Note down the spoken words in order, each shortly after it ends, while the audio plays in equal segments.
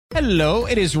Hello,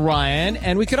 it is Ryan,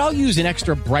 and we could all use an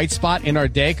extra bright spot in our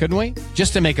day, couldn't we?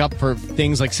 Just to make up for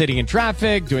things like sitting in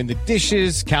traffic, doing the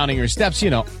dishes, counting your steps,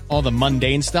 all the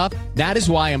mundane stuff. That is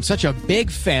why I'm such a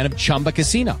big fan of Chumba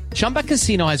Casino. Chumba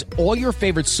Casino has all your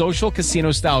favorite social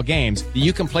casino-style games that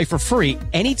you can play for free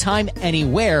anytime,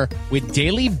 anywhere with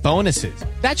daily bonuses.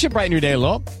 That should brighten your day a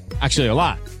little. Actually, a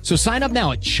lot. So sign up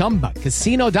now at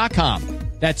ChumbaCasino.com.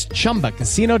 That's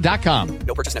ChumbaCasino.com.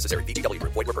 No purchase necessary. VGW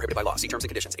Group. Void where prohibited by law. See terms and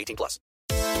conditions. 18+.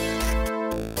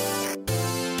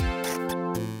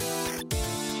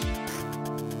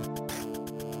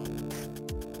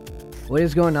 What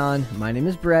is going on? My name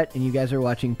is Brett, and you guys are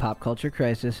watching Pop Culture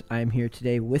Crisis. I am here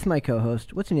today with my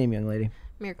co-host. What's your name, young lady?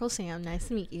 Miracle Sam. Nice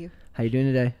to meet you. How you doing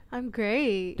today? I'm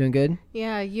great. Doing good?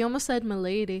 Yeah, you almost said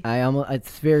milady.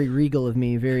 It's very regal of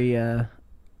me, very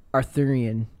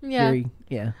Arthurian. Yeah.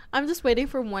 Yeah. I'm just waiting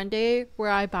for one day where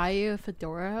I buy you a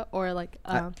fedora or like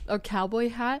a cowboy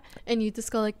hat, and you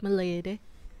just go like milady.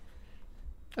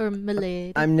 Or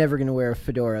milady. I'm never going to wear a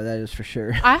fedora, that is for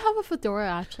sure. I have a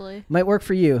fedora actually. Might work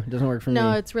for you. It doesn't work for me.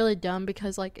 No, it's really dumb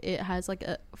because like it has like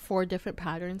 4 different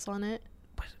patterns on it.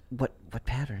 What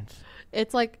patterns?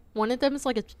 It's like one of them is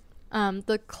like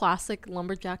the classic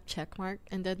lumberjack check mark,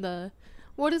 and then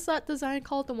what is that design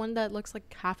called? The one that looks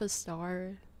like half a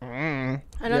star. I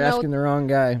don't know. You're asking the wrong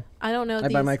guy. I don't know. I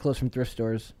buy my clothes from thrift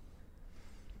stores.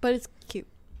 But it's cute.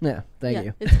 Yeah, thank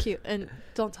you. It's cute. And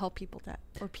don't tell people that,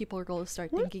 or people are going to start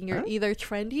thinking you're either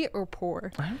trendy or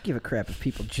poor. I don't give a crap if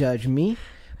people judge me.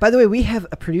 By the way, we have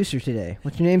a producer today.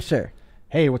 What's your name, sir?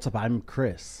 Hey, what's up? I'm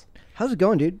Chris. How's it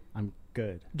going, dude? I'm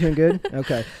good. Doing good?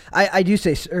 Okay. I do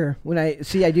say sir. When I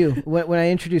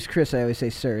introduce Chris, I always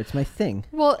say sir. It's my thing.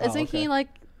 Well, isn't he like...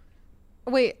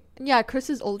 Wait, yeah,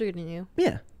 Chris is older than you.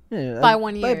 Yeah. By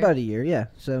 1 year. By about a year, yeah.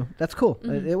 So that's cool.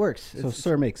 Mm-hmm. It works. So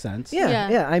sir makes sense.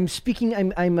 Yeah. I'm speaking.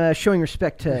 I'm showing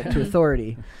respect to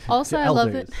authority. Also, I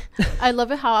love it. I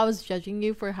love it how I was judging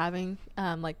you for having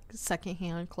like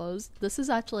secondhand clothes. This is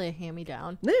actually a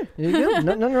hand-me-down. Yeah, there you go.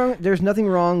 Nothing wrong. There's nothing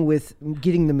wrong with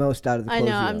getting the most out of the clothes. I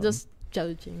know. you I'm own. just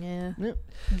judging you. Yeah.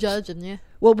 Judging you.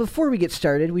 Well, before we get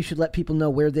started, we should let people know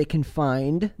where they can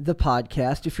find the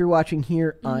podcast. If you're watching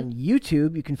here on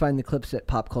YouTube, you can find the clips at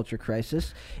Pop Culture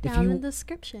Crisis. Down in the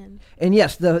description. And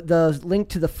yes, the link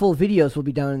to the full videos will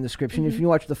be down in the description. If you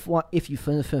watch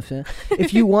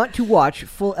if you want to watch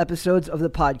full episodes of the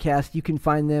podcast, you can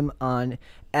find them on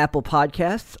Apple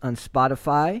Podcasts, on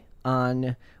Spotify,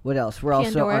 on what else? We're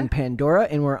also on Pandora,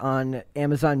 and we're on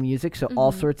Amazon Music, so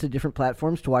all sorts of different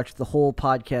platforms to watch the whole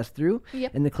podcast through.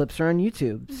 Yep. And the clips are on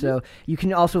YouTube. So you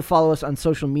can also follow us on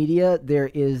social media.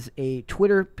 There is a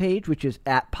Twitter page, which is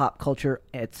at Pop Culture.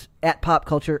 It's at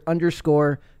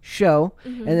 @popculture_show.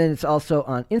 And then it's also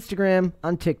on Instagram,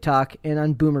 on TikTok, and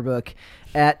on Boomerbook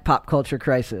at Pop Culture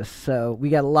Crisis. So we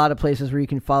got a lot of places where you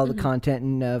can follow the content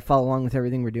and follow along with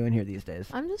everything we're doing here these days.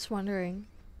 I'm just wondering,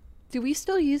 do we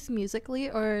still use Musical.ly,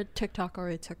 or TikTok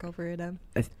already took over it?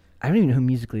 I don't even know who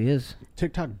Musical.ly is.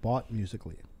 TikTok bought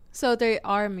Musical.ly. So they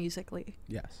are Musical.ly.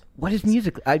 Yes. What is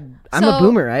Musical.ly? I'm a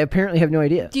boomer. I apparently have no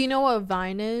idea. Do you know what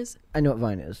Vine is? I know what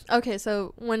Vine is. Okay,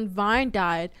 so when Vine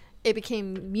died, it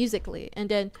became Musical.ly. And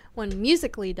then when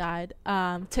Musical.ly died,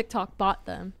 TikTok bought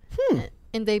them.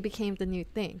 And they became the new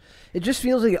thing. It just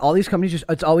feels like all these companies,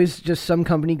 it's always just some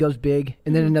company goes big,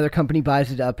 and then another company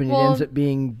buys it up, and it ends up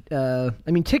being,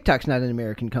 TikTok's not an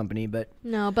American company, but...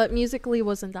 No, but Musical.ly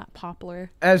wasn't that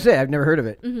popular. As I say, I've never heard of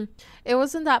it. It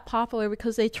wasn't that popular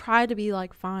because they tried to be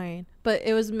like Vine, but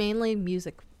it was mainly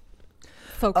music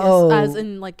focused, as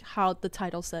in like how the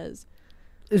title says.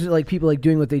 Is it like people like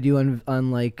doing what they do on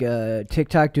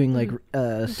TikTok, doing like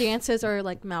dances or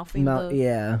like mouthing? What's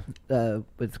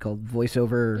it called?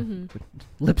 Voiceover,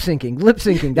 lip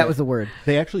syncing. That was the word.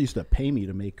 They actually used to pay me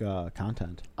to make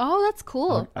content. Oh, that's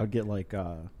cool. I would get like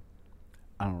I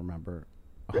don't remember,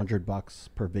 $100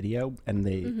 per video, and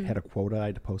they had a quota. I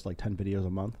had to post like 10 videos a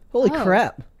month. Holy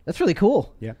crap! That's really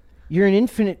cool. Yeah. You're an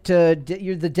infinite.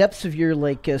 You're the depths of your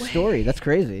story. That's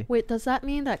crazy. Wait, does that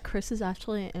mean that Chris is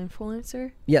actually an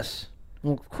influencer? Yes.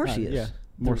 Well, of course he is. Yeah.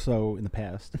 More so in the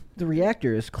past. The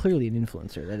reactor is clearly an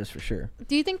influencer. That is for sure.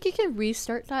 Do you think you can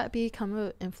restart that, become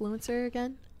an influencer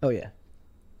again? Oh yeah.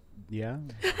 Yeah.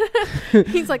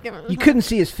 He's like, you couldn't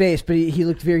see his face, but he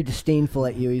looked very disdainful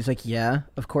at you. He's like, yeah,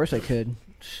 of course I could.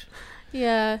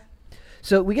 Yeah.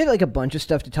 So we get like a bunch of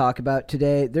stuff to talk about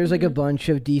today. There's like a bunch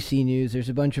of DC news. There's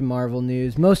a bunch of Marvel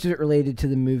news. Most of it related to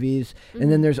the movies.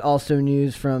 And then there's also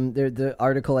news from the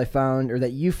article I found, or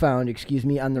that you found, excuse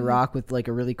me, on The Rock with like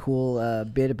a really cool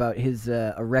bit about his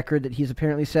a record that he's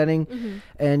apparently setting.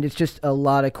 And it's just a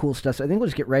lot of cool stuff. So I think we'll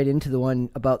just get right into the one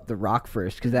about The Rock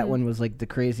first, because that one was like the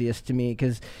craziest to me,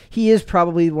 because he is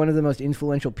probably one of the most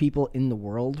influential people in the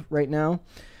world right now.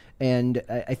 And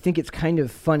I think it's kind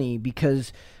of funny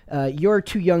because you're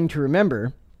too young to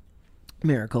remember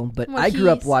Miracle, but Well, I grew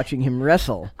up watching him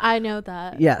wrestle. I know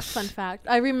that. Yes. Fun fact.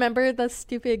 I remember the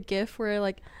stupid gif where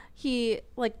like he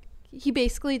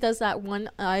basically does that one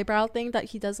eyebrow thing that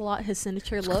he does a lot, his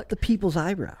signature look. The people's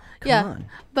eyebrow. Come on.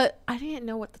 But I didn't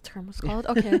know what the term was called.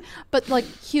 Okay. But like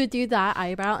he would do that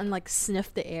eyebrow and like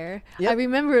sniff the air. Yep. I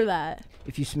remember that.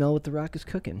 If you smell what The Rock is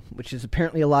cooking, which is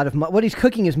apparently a lot of what he's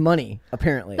cooking is money,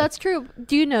 apparently. That's true.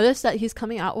 Do you notice that he's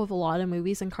coming out with a lot of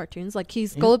movies and cartoons? Like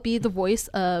he's going to be the voice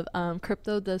of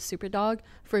Crypto the Super Dog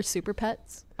for Super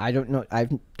Pets. I don't know. I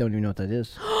don't even know what that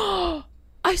is.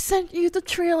 I sent you the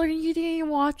trailer and you didn't even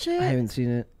watch it. I haven't seen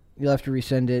it. You'll have to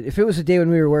resend it. If it was a day when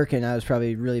we were working, I was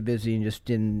probably really busy and just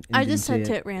didn't. I just sent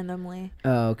it randomly.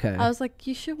 Oh, okay. I was like,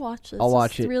 you should watch this. I'll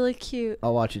watch it's it. Really cute.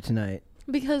 I'll watch it tonight.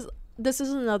 Because this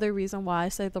is another reason why I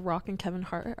say The Rock and Kevin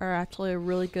Hart are actually a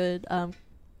really good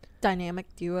dynamic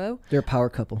duo. They're a power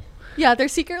couple. Yeah, they're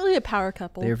secretly a power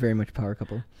couple. They're very much a power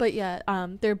couple. But yeah,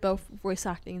 they're both voice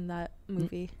acting in that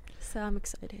movie. So I'm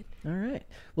excited. All right.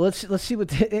 Well, let's see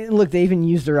what. Look, they even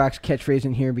used The Rock's catchphrase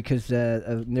in here because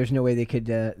there's no way they could.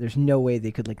 There's no way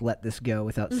they could like let this go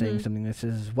without saying something that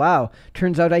says, "Wow,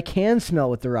 turns out I can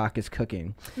smell what The Rock is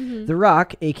cooking." The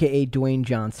Rock, aka Dwayne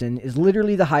Johnson, is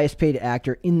literally the highest paid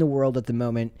actor in the world at the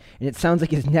moment, and it sounds like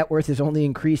his net worth is only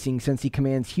increasing since he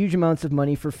commands huge amounts of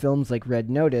money for films like Red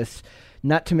Notice.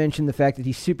 Not to mention the fact that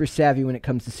he's super savvy when it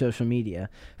comes to social media.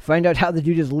 Find out how the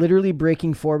dude is literally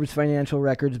breaking Forbes financial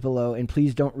records below, and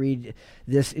please don't read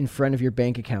this in front of your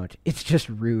bank account. It's just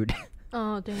rude.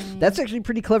 Oh, dang. That's actually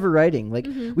pretty clever writing. Like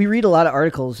we read a lot of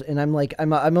articles, and I'm like,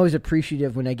 I'm always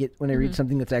appreciative when I read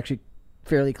something that's actually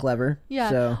fairly clever.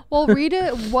 Yeah. So. Well, read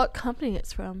it. What company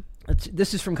it's from?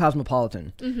 This is from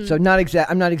Cosmopolitan, so I'm not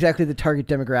exactly the target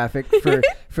demographic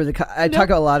for the. I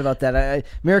talk a lot about that.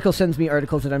 Miracle sends me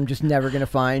articles that I'm just never going to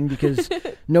find because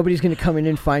nobody's going to come in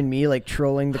and find me like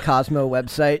trolling the Cosmo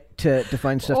website to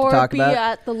find stuff to talk about. Or be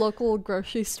at the local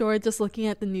grocery store just looking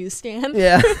at the newsstand.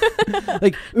 Yeah,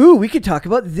 like ooh, we could talk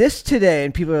about this today,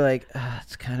 and people are like,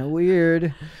 it's kind of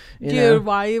weird. Dude,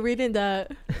 why are you reading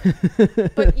that?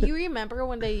 But you remember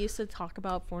when they used to talk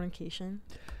about fornication?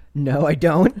 No, I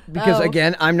don't. Because,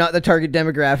 again, I'm not the target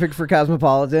demographic for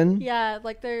Cosmopolitan. Yeah,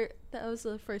 like that was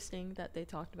the first thing that they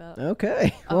talked about.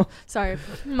 Okay. Oh, well, sorry.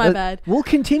 My bad. We'll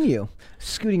continue.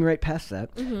 Scooting right past that.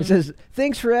 It says,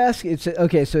 thanks for asking.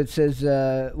 Okay, so it says,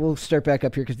 we'll start back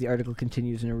up here because the article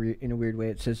continues in a weird way.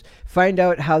 It says, find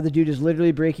out how the dude is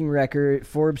literally breaking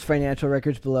Forbes financial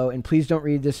records below, and please don't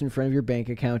read this in front of your bank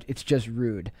account. It's just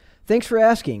rude. Thanks for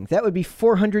asking. That would be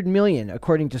 $400 million,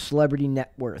 according to Celebrity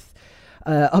Net Worth.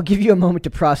 I'll give you a moment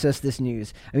to process this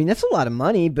news. I mean, that's a lot of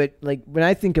money, but like when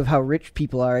I think of how rich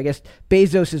people are, I guess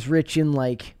Bezos is rich in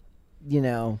like,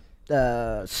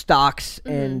 stocks,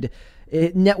 and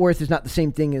net worth is not the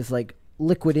same thing as like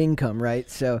liquid income, right?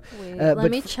 So, wait,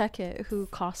 let me check it. Who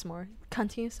costs more?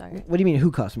 Continue. Sorry. What do you mean? Who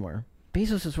costs more?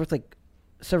 Bezos is worth like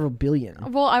several billion.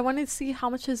 Well, I wanted to see how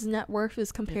much his net worth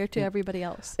is compared to everybody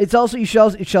else. It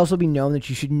should also be known that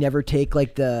you should never take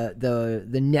like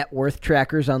the net worth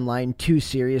trackers online too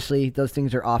seriously. Those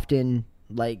things are often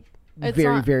like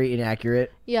very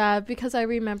inaccurate. Yeah, because I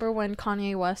remember when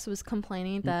Kanye West was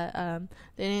complaining that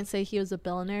they didn't say he was a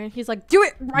billionaire. He's like, do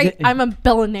it right. I'm a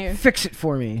billionaire. Fix it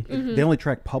for me. They only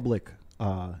track public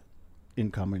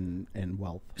income and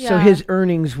wealth. Yeah. So his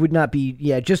earnings would not be,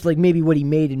 just like maybe what he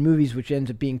made in movies, which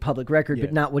ends up being public record,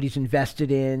 but not what he's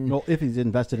invested in. Well, if he's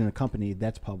invested in a company,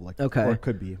 that's public. Okay. Or it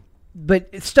could be. But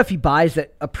it's stuff he buys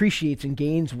that appreciates and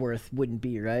gains worth wouldn't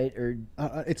be, right? Or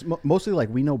it's mostly like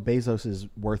we know Bezos'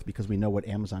 worth because we know what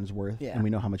Amazon's worth, and we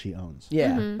know how much he owns.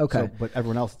 Yeah. Okay. So, but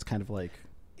everyone else, it's kind of like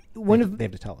they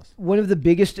have to tell us. One of the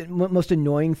biggest and most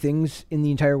annoying things in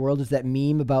the entire world is that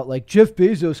meme about like Jeff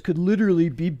Bezos could literally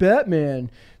be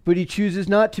Batman, but he chooses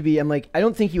not to be. I'm like, I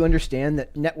don't think you understand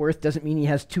that net worth doesn't mean he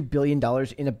has $2 billion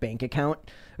in a bank account.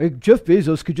 Like Jeff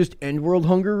Bezos could just end world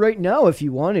hunger right now if he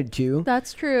wanted to.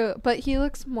 That's true, but he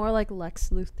looks more like Lex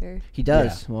Luthor. He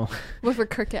does. Yeah. Well, with a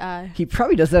crooked eye. He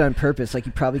probably does that on purpose. Like he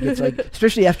probably gets like,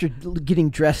 especially after getting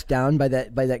dressed down by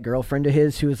that girlfriend of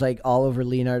his who was like all over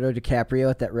Leonardo DiCaprio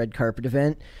at that red carpet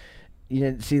event. You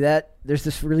didn't see that? There's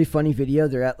this really funny video.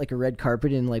 They're at like a red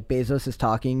carpet and like Bezos is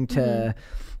talking to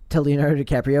Leonardo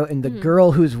DiCaprio, and the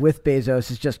girl who's with Bezos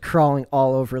is just crawling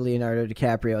all over Leonardo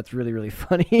DiCaprio. It's really, really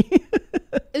funny.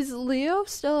 Is Leo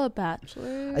still a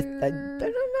bachelor?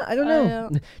 I don't know.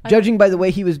 Judging by the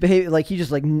way he was behaving, like he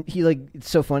it's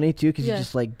so funny too because he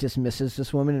just like dismisses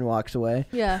this woman and walks away.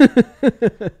 Yeah.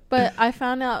 But I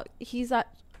found out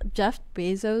Jeff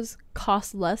Bezos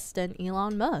costs less than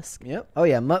Elon Musk. Yep. Oh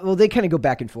yeah. Well, they kind of go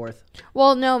back and forth.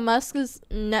 Well, no, Musk's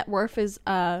net worth is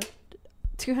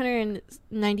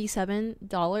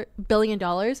 $297 billion,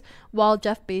 while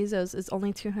Jeff Bezos is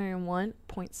only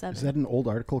 201.7. Is that an old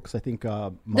article? Because I think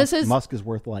Musk is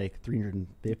worth like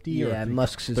 350. Yeah,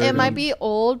 Musk's is. It might be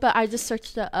old, but I just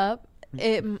searched it up.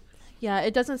 It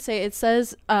doesn't say. It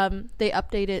says they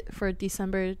update it for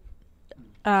December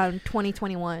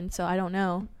 2021. So I don't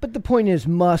know. But the point is,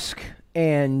 Musk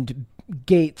and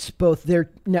Gates, both their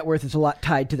net worth is a lot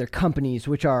tied to their companies,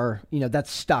 which are,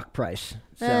 that's stock price.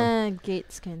 So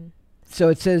Gates can. So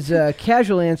it says,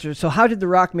 casual answer. So how did The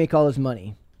Rock make all his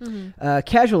money?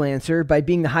 Casual answer, by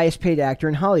being the highest paid actor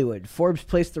in Hollywood. Forbes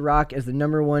placed The Rock as the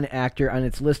 #1 actor on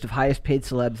its list of highest paid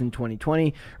celebs in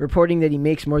 2020, reporting that he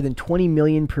makes more than $20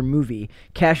 million per movie,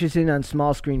 cashes in on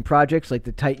small screen projects like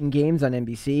the Titan games on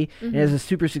NBC, and has a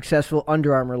super successful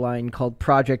Under Armour line called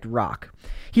Project Rock.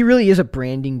 He really is a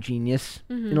branding genius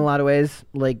in a lot of ways.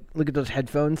 Like, look at those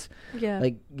headphones.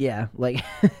 Yeah.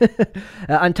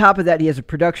 On top of that, he has a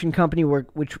production company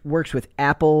which works with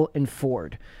Apple and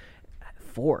Ford.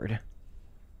 Ford?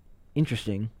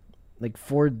 Interesting. Like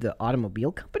Ford, the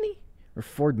automobile company? Or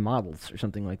Ford Models or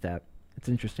something like that. It's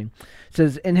interesting. It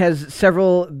says, and has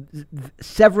several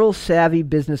savvy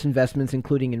business investments,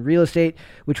 including in real estate,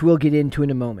 which we'll get into in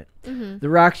a moment. The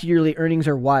Rock's yearly earnings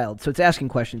are wild, so it's asking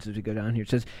questions as we go down here.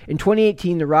 It says, in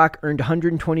 2018, The Rock earned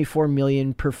 $124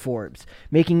 million per Forbes,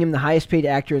 making him the highest paid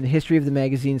actor in the history of the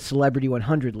magazine's Celebrity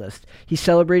 100 list. He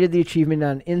celebrated the achievement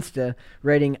on Insta,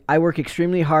 writing, "I work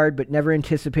extremely hard, but never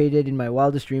anticipated in my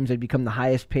wildest dreams I'd become the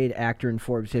highest paid actor in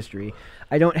Forbes history.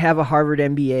 I don't have a Harvard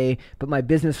MBA, but my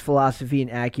business philosophy and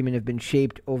acumen have been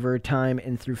shaped over time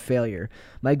and through failure.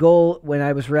 My goal when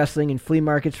I was wrestling in flea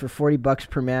markets for $40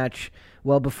 per match,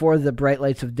 well before the bright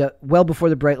lights of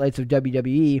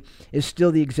WWE, is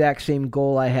still the exact same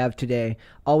goal I have today.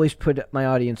 Always put my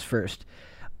audience first."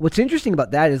 What's interesting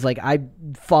about that is, like, I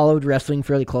followed wrestling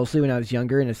fairly closely when I was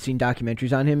younger and have seen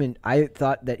documentaries on him, and I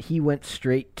thought that he went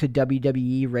straight to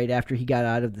WWE right after he got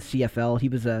out of the CFL.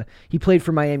 He played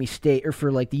for Miami State, or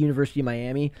for, like, the University of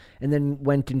Miami, and then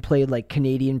went and played, like,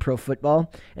 Canadian pro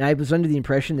football. And I was under the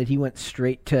impression that he went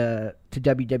straight to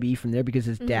WWE from there because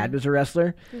his dad was a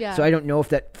wrestler. Yeah. So I don't know if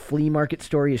that flea market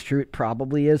story is true. It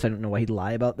probably is. I don't know why he'd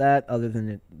lie about that, other than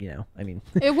it,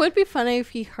 It would be funny if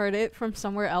he heard it from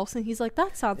somewhere else and he's like,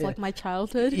 that sounds like my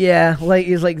childhood. Yeah, like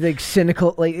he's like the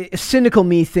cynical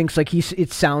me thinks like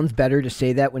it sounds better to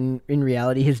say that when in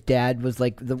reality his dad was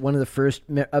like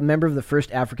a member of the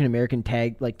first African American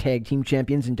tag team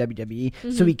champions in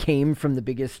WWE. So he came from the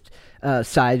biggest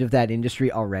side of that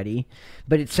industry already.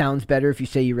 But it sounds better if you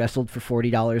say you wrestled for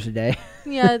 $40 a day.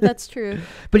 Yeah, that's true.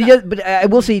 But he does. But I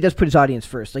will say he does put his audience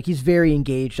first. Like, he's very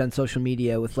engaged on social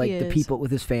media with like the people, with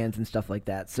his fans and stuff like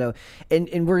that. So,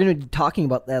 and we're going to be talking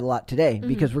about that a lot today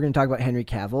because we're going to talk about Henry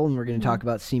Cavill and we're going to talk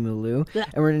about Simu Liu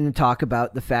and we're going to talk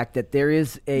about the fact that there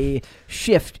is a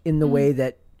shift in the way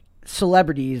that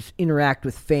celebrities interact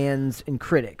with fans and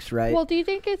critics, right? Well, do you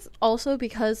think it's also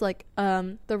because like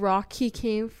The Rock, he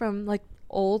came from like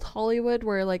old Hollywood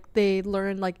where like they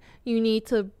learned like you need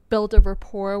to build a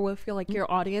rapport with your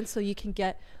audience so you can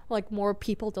get like more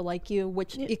people to like you,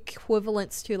 which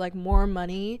equivalents to like more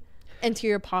money into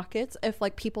your pockets if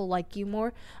like people like you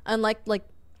more. Unlike like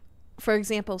for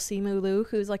example Simu Liu,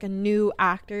 who's like a new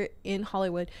actor in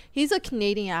Hollywood. He's a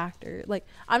Canadian actor. Like,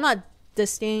 I'm not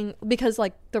disdain because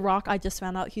like The Rock, I just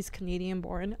found out he's Canadian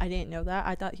born. I didn't know that.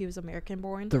 I thought he was American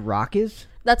born. The Rock is?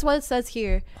 That's what it says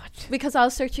here. What? Because I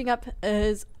was searching up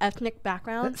his ethnic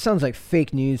background. That sounds like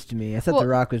fake news to me. I thought The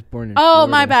Rock was born in Oh,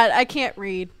 Florida. my bad. I can't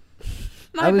read.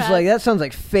 I was like, that sounds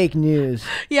like fake news.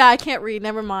 Yeah, I can't read.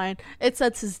 Never mind. It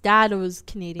says his dad was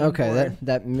Canadian. Okay,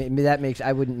 that makes,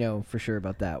 I wouldn't know for sure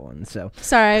about that one. So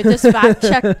sorry, I just fact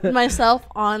checked myself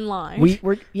online.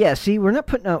 We're not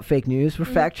putting out fake news. We're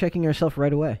fact checking ourselves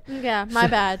right away. Yeah, my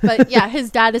bad. But yeah, his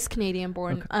dad is Canadian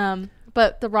born. Okay.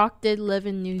 But The Rock did live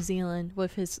in New Zealand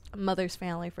with his mother's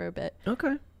family for a bit.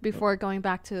 Okay. Before going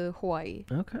back to Hawaii.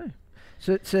 Okay.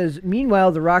 So it says,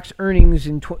 meanwhile, The Rock's earnings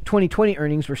in 2020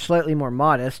 earnings were slightly more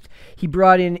modest. He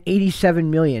brought in $87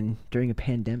 million during a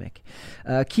pandemic.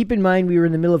 Keep in mind, we were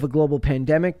in the middle of a global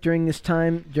pandemic during this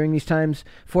time. During these times,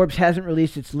 Forbes hasn't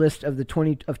released its list of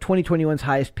 2021's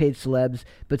highest paid celebs,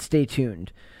 but stay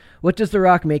tuned. What does The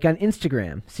Rock make on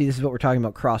Instagram? See, this is what we're talking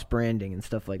about, cross-branding and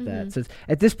stuff like that. It says,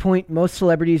 at this point, most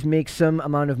celebrities make some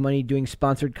amount of money doing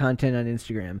sponsored content on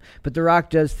Instagram, but The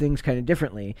Rock does things kind of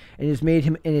differently, and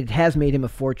it has made him a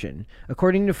fortune.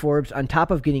 According to Forbes, on top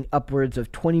of getting upwards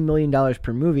of $20 million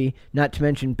per movie, not to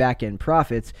mention back-end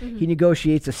profits, he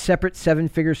negotiates a separate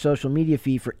 7-figure social media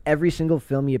fee for every single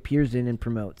film he appears in and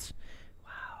promotes.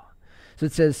 So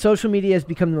it says, social media has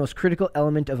become the most critical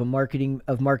element of marketing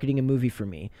a movie for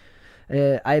me.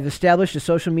 I have established a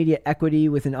social media equity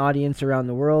with an audience around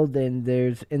the world, and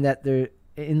there's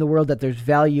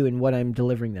value in what I'm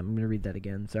delivering them. I'm going to read that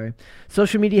again. Sorry.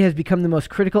 Social media has become the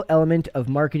most critical element of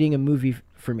marketing a movie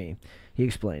for me, he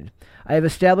explained. I have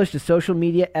established a social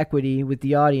media equity with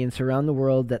the audience around the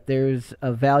world that there's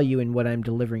a value in what I'm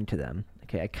delivering to them.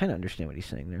 Okay, I kind of understand what he's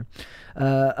saying there.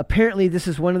 Apparently, this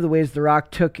is one of the ways The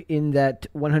Rock took in that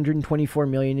 $124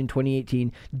 million in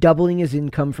 2018, doubling his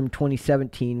income from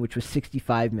 2017, which was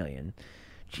 $65 million.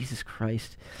 Jesus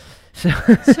Christ. So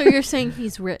you're saying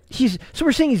he's rich? So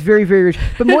we're saying he's very, very rich,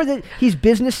 but more than he's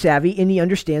business savvy, and he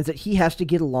understands that he has to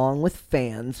get along with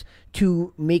fans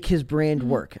to make his brand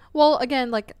work. Well,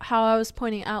 again, like how I was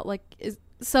pointing out,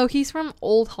 so he's from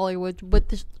old Hollywood,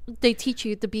 but they teach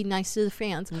you to be nice to the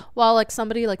fans. While like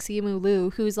somebody like Simu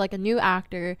Liu, who's like a new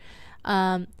actor,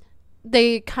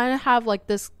 they kind of have like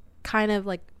this kind of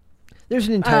like there's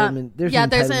an entitlement. There's an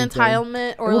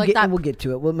entitlement, or like that. And we'll get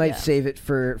to it. We might save it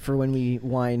for when we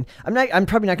whine. I'm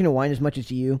probably not going to whine as much as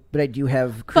you, but I do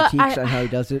have critiques on how he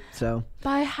does it. So, but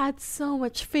I had so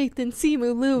much faith in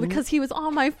Simu Liu because he was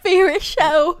on my favorite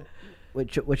show.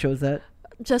 What show is that?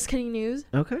 Just Kidding News.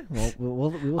 Okay, well,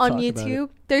 we will on talk YouTube. About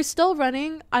it. They're still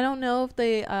running. I don't know if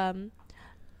they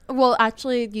well,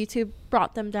 actually, YouTube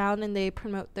brought them down and they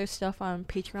promote their stuff on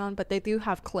Patreon, but they do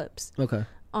have clips. Okay.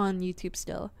 On YouTube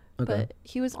still. Okay. But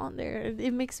he was on there.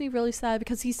 It makes me really sad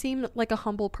because he seemed like a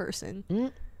humble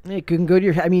person. It can go to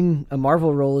your. I mean, a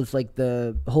Marvel role is like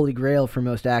the holy grail for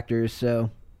most actors, so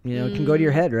it can go to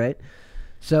your head, right?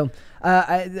 So,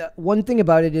 one thing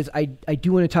about it is I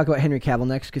do want to talk about Henry Cavill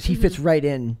next because he fits right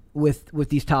in with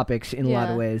these topics in a lot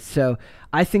of ways. So,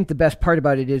 I think the best part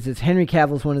about it is Henry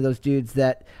Cavill is one of those dudes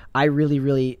that I really,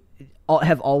 really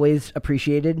have always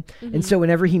appreciated. And so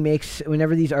whenever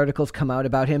these articles come out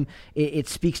about him, it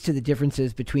speaks to the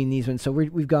differences between these ones. So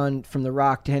we've gone from The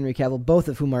Rock to Henry Cavill, both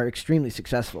of whom are extremely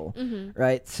successful,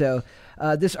 right? So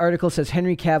this article says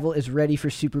Henry Cavill is ready for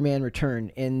Superman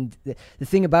return. And the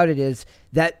thing about it is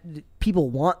that people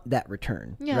want that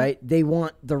return, right? They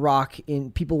want The Rock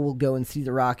people will go and see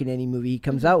The Rock in any movie he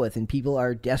comes out with, and people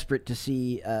are desperate to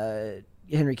see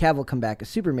Henry Cavill come back as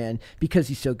Superman because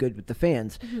he's so good with the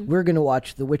fans. We're going to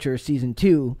watch The Witcher season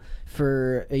 2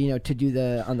 for to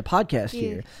do on the podcast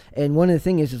here. And one of the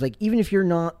things is like, even if you're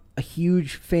not a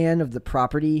huge fan of the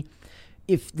property,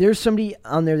 if there's somebody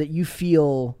on there that you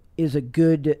feel is a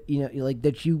good, like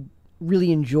that you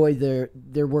really enjoy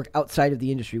their work outside of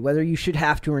the industry, whether you should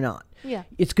have to or not,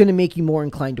 it's going to make you more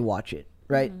inclined to watch it,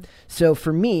 right? So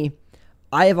for me,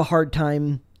 I have a hard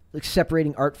time like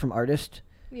separating art from artist.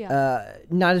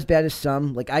 Not as bad as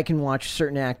some. Like I can watch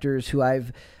certain actors who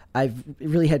I've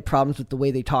really had problems with the way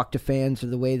they talk to fans or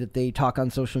the way that they talk on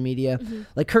social media.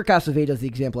 Like Kirk Acevedo is the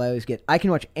example I always get. I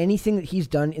can watch anything that he's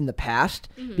done in the past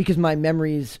because my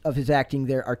memories of his acting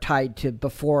there are tied to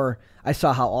before I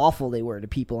saw how awful they were to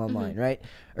people online, right?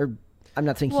 Or I'm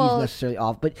not saying he's necessarily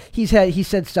off, but he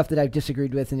said stuff that I've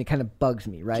disagreed with, and it kind of bugs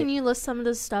me, right? Can you list some of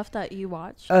the stuff that you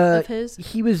watched of his?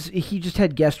 He just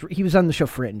had he was on the show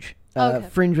Fringe.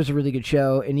 Fringe was a really good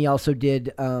show, and he also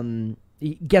did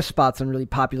guest spots on really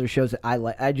popular shows that I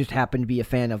like. I just happen to be a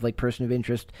fan of, like Person of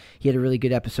Interest. He had a really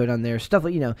good episode on there. Stuff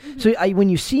like So when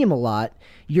you see him a lot,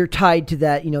 you're tied to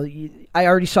that. I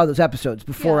already saw those episodes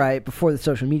before the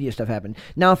social media stuff happened.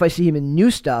 Now, if I see him in new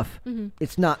stuff,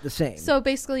 it's not the same. So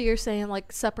basically, you're saying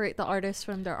like separate the artist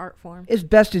from their art form as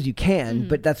best as you can,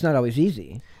 but that's not always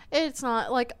easy. It's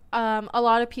not like a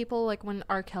lot of people, like when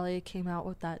R. Kelly came out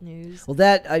with that news. Well,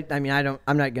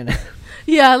 I'm not gonna.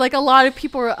 Yeah, like a lot of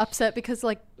people were upset because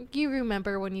like you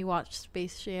remember when you watched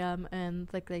Space Jam and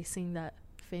like they sing that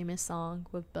famous song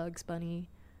with Bugs Bunny,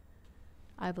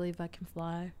 I Believe I Can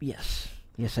Fly. Yes,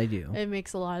 I do. It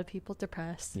makes a lot of people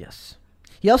depressed. Yes.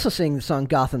 He also sang the song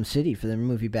Gotham City for the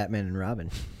movie Batman and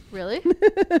Robin. Really?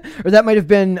 Or that might have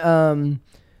been.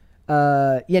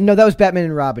 No, that was Batman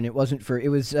and Robin. It wasn't for. It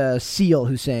was Seal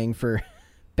who sang for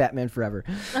Batman Forever.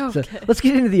 Okay. So let's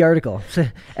get into the article. So,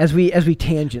 as we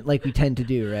tangent like we tend to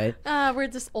do, right? We're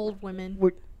just old women.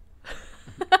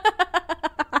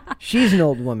 She's an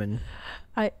old woman.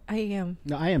 I am.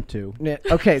 No, I am too. Yeah,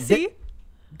 okay, See?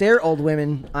 they're old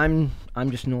women. I'm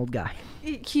just an old guy.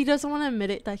 He doesn't want to admit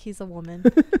it that he's a woman.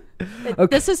 Okay.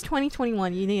 This is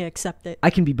 2021. You need to accept it. I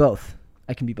can be both.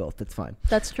 That's fine.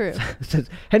 That's true. It says,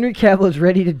 Henry Cavill is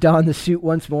ready to don the suit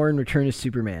once more and return as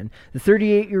Superman. The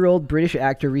 38-year-old British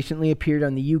actor recently appeared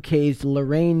on the UK's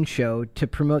Lorraine show to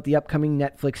promote the upcoming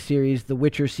Netflix series The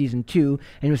Witcher Season 2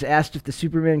 and was asked if the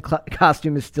Superman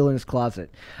costume is still in his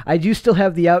closet. I do still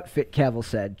have the outfit, Cavill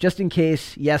said. Just in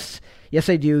case, yes,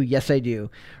 I do.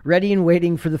 Ready and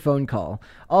waiting for the phone call.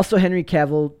 Also, Henry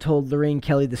Cavill told Lorraine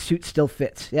Kelly the suit still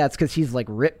fits. Yeah, it's because he's like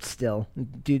ripped still.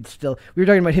 Dude, still. We were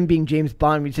talking about him being James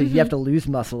Bond. We said you have to lose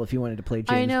muscle if you wanted to play James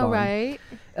Bond. I know, right?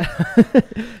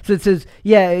 So it says,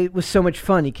 yeah, it was so much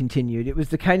fun, he continued. It was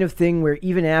the kind of thing where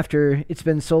even after it's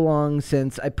been so long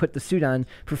since I put the suit on,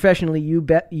 professionally, you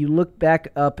look back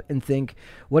up and think,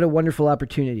 what a wonderful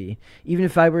opportunity. Even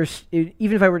if I were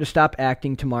to stop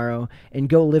acting tomorrow and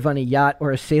go live on a yacht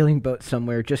or a sailing boat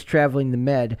somewhere, just traveling the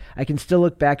Med, I can still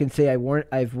look back and say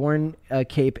I've worn a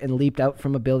cape and leaped out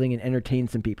from a building and entertained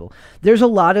some people. There's a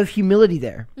lot of humility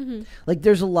there. Mm-hmm. Like,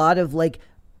 there's a lot of, like,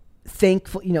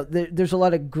 thankful, there's a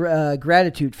lot of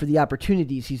gratitude for the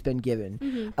opportunities he's been given.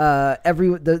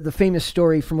 Mm-hmm. The famous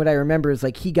story from what I remember is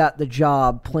like he got the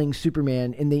job playing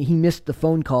Superman and he missed the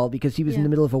phone call because he was in the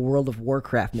middle of a World of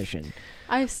Warcraft mission.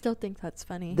 I still think that's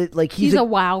funny. He's a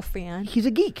WoW fan. He's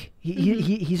a geek.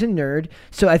 He's a nerd.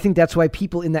 So I think that's why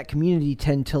people in that community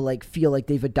tend to like feel like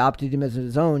they've adopted him as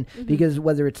his own, because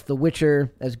whether it's The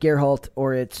Witcher as Geralt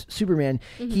or it's Superman,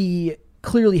 he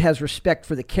clearly has respect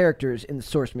for the characters in the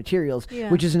source materials,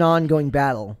 which is an ongoing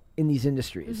battle in these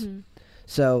industries. Mm-hmm.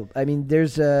 So, I mean,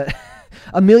 there's a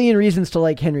million reasons to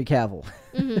like Henry Cavill.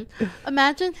 Mm-hmm.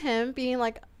 Imagine him being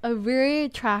like a very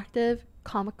attractive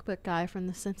comic book guy from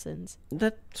The Simpsons.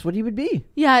 That's what he would be.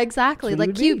 Yeah, exactly.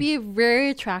 Like he'd be a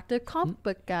very attractive comic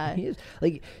book guy. He is.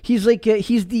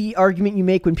 He's the argument you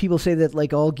make when people say that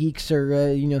like all geeks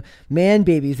are man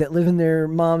babies that live in their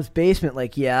mom's basement.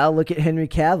 Like, yeah, look at Henry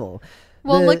Cavill.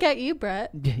 Well, look at you,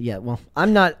 Brett. Yeah, well, I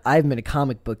haven't been a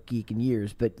comic book geek in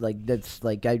years, but like that's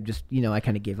like I just I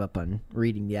kind of gave up on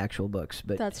reading the actual books.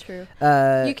 But that's true.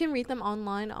 You can read them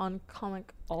online on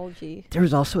Comixology. There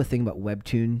was also a thing about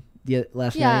Webtoon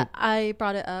last night. Yeah, I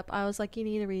brought it up. I was like, you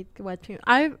need to read Webtoon.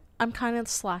 I'm kind of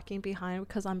slacking behind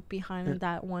because I'm behind in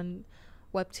that one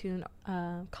Webtoon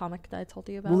comic that I told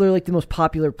you about. Well, they're like the most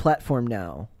popular platform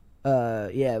now.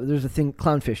 There's a thing.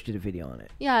 Clownfish did a video on it.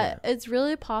 Yeah, it's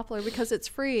really popular because it's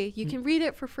free. You can read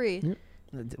it for free.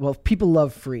 Well, people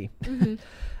love free. Mm-hmm.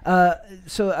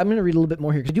 So I'm going to read a little bit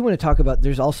more here because I do want to talk about.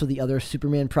 There's also the other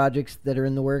Superman projects that are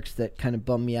in the works that kind of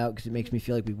bum me out because it makes me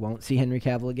feel like we won't see Henry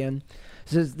Cavill again.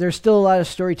 So there's still a lot of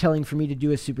storytelling for me to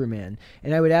do as Superman,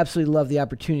 and I would absolutely love the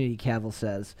opportunity, Cavill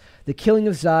says. The killing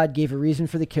of Zod gave a reason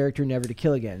for the character never to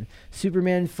kill again.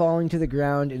 Superman falling to the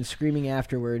ground and screaming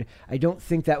afterward. I don't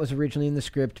think that was originally in the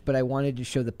script, but I wanted to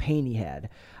show the pain he had.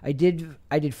 I did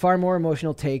far more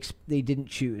emotional takes they didn't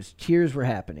choose. Tears were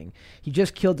happening. He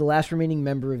just killed the last remaining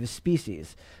member of his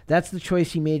species. That's the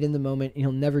choice he made in the moment, and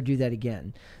he'll never do that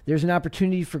again. There's an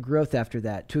opportunity for growth after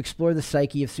that, to explore the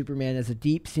psyche of Superman as a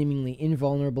deep, seemingly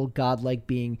invulnerable, godlike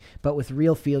being, but with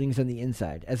real feelings on the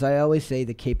inside. As I always say,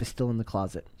 the cape is still in the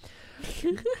closet.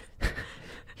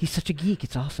 He's such a geek.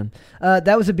 It's awesome.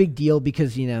 That was a big deal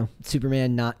because,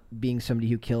 Superman not being somebody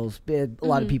who kills. A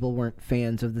lot of people weren't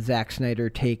fans of the Zack Snyder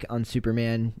take on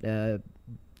Superman,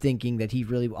 thinking that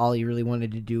all he really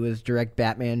wanted to do was direct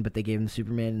Batman, but they gave him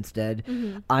Superman instead.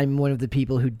 Mm-hmm. I'm one of the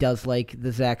people who does like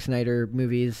the Zack Snyder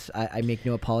movies. I make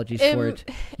no apologies for it.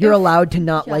 You're allowed to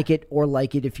not like it or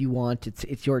like it if you want.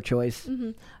 It's your choice.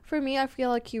 Mm-hmm. For me, I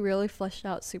feel like he really fleshed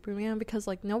out Superman because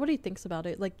like nobody thinks about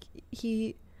it. Like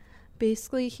he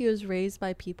was raised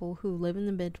by people who live in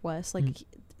the Midwest. Like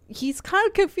he's kind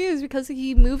of confused because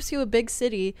he moves to a big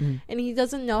city and he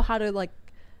doesn't know how to like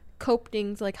cope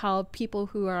things like how people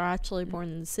who are actually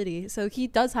born in the city. So he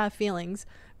does have feelings.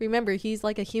 Remember, he's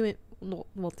like a human.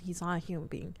 Well, he's not a human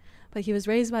being, but he was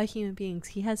raised by human beings.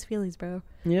 He has feelings, bro.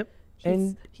 Yep.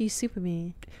 He's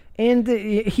Superman. And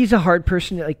he's a hard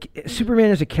person. Like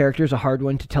Superman as a character is a hard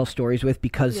one to tell stories with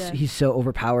because he's so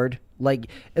overpowered. Like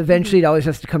eventually, it always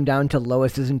has to come down to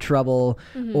Lois is in trouble,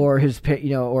 or his,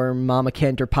 or Mama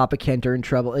Kent or Papa Kent are in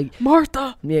trouble. Like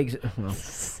Martha. Yeah. Well,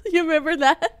 you remember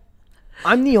that?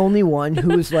 I'm the only one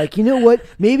who was like, you know what?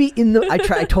 Maybe I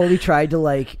totally tried to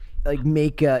like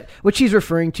make what she's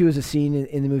referring to as a scene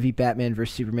in the movie Batman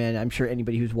vs Superman. I'm sure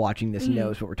anybody who's watching this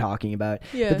knows what we're talking about.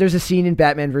 Yeah. But there's a scene in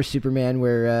Batman vs Superman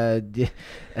where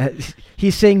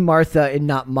he's saying Martha and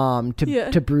not Mom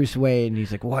to Bruce Wayne.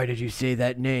 He's like, "Why did you say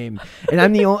that name?" And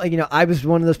I'm the only, I was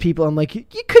one of those people. I'm like,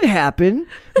 it could happen.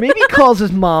 Maybe he calls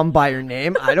his mom by her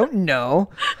name. I don't know.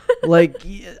 Like,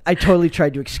 I totally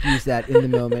tried to excuse that in the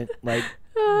moment. Like,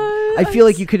 I feel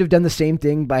like you could have done the same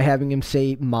thing by having him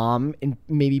say "Mom," and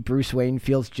maybe Bruce Wayne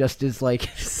feels just as like.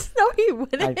 No, he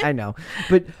wouldn't. I know,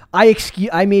 but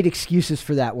I made excuses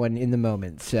for that one in the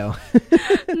moment. So.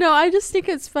 No, I just think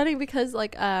it's funny because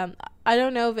like I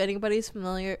don't know if anybody's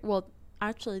familiar. Well,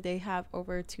 actually, they have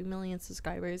over 2 million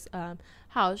subscribers.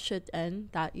 How It Should End,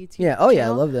 that YouTube. Yeah. Oh yeah, I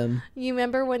channel. love them. You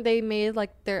remember when they made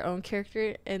like their own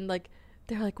character and like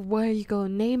they're like, "What are you gonna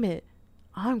name it?"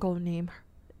 I'm gonna name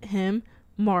him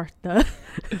Martha.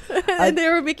 And they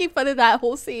were making fun of that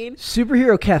whole scene.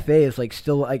 Superhero Cafe is like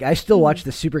still like I still watch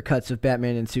the supercuts of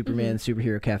Batman and Superman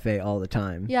Superhero Cafe all the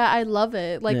time. Yeah, I love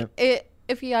it. Like Yeah.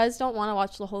 if you guys don't want to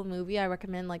watch the whole movie, I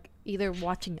recommend like either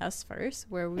watching us first,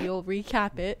 where we'll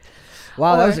recap it.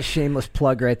 Wow, that or- was a shameless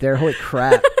plug right there. Holy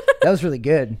crap. That was really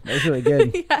good. That was really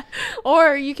good. Yeah.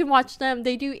 Or you can watch them.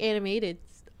 They do animated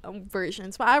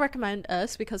versions, but I recommend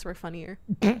us because we're funnier.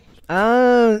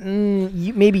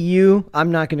 Maybe you.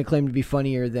 I'm not going to claim to be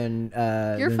funnier than.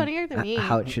 You're funnier than me.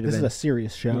 How it should have This is been. a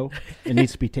serious show. It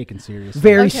needs to be taken seriously.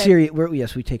 Very Okay. serious.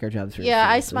 Yes, we take our jobs very Yeah,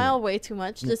 I seriously. smile way too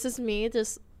much. This is me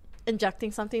just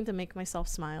injecting something to make myself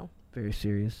smile. Very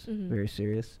serious. Mm-hmm. Very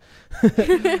serious.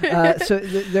 So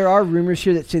there are rumors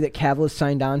here that say that Cavill is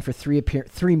signed on for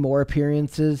three more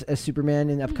appearances as Superman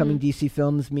in upcoming Mm-hmm. DC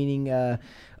films, meaning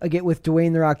again with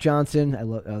Dwayne "The Rock" Johnson.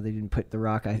 They didn't put The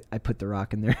Rock. I put The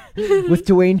Rock in there. With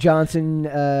Dwayne Johnson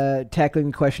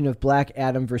tackling the question of Black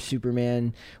Adam versus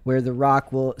Superman, where The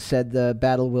Rock said the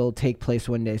battle will take place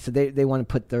one day. So they want to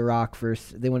put The Rock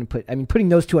versus. They want to put. I mean, putting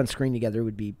those two on screen together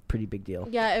would be a pretty big deal.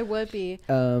 Yeah, it would be.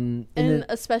 And And then,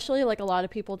 especially like a lot of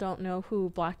people don't know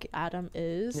who Black Adam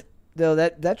is. though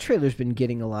that trailer's been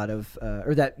getting a lot of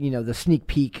or that the sneak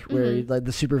peek where like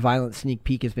the super violent sneak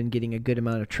peek has been getting a good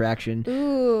amount of traction.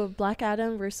 Ooh, Black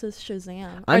Adam versus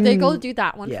Shazam. Are they going to do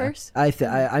that one first?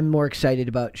 I'm more excited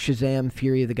about Shazam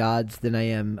Fury of the Gods than I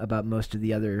am about most of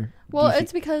the other Well, DC.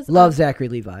 it's because Love Zachary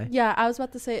Levi. Yeah, I was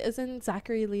about to say, isn't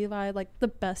Zachary Levi like the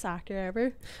best actor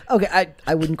ever? Okay,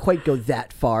 I wouldn't quite go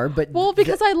that far, but Well,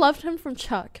 because I loved him from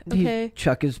Chuck. Okay.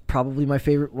 Chuck is probably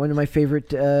one of my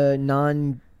favorite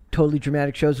non totally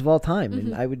dramatic shows of all time,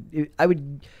 and I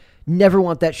would never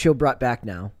want that show brought back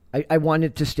now. I want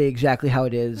it to stay exactly how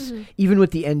it is, even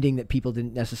with the ending that people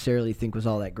didn't necessarily think was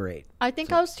all that great. I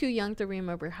think I was too young to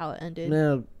remember how it ended.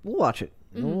 No, we'll watch it.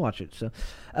 We'll watch it.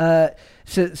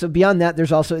 So beyond that,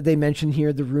 there's also, they mentioned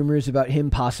here the rumors about him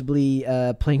possibly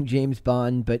playing James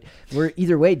Bond. But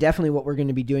either way, definitely what we're going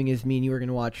to be doing is me and you are going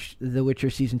to watch The Witcher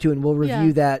season 2, and we'll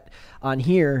review that on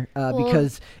here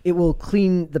because it will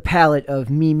clean the palate of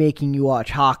me making you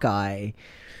watch Hawkeye.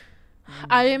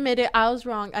 I admit it, I was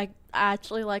wrong. I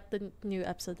actually like the new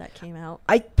episode that came out.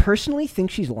 I personally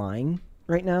think she's lying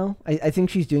right now. I think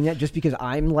she's doing that just because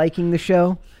I'm liking the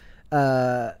show.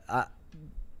 Are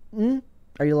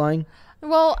you lying?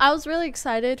 Well, I was really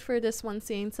excited for this one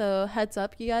scene, so heads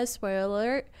up, you guys,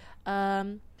 spoiler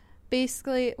alert.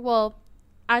 Basically, well,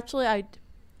 actually,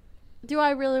 do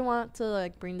I really want to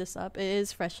like bring this up? It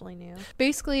is freshly new.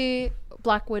 Basically,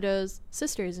 Black Widow's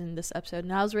sister is in this episode,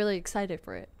 and I was really excited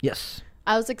for it. Yes.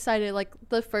 I was excited. Like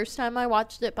the first time I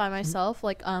watched it by myself,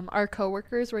 like our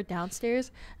coworkers were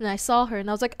downstairs, and I saw her, and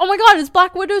I was like, "Oh my god, it's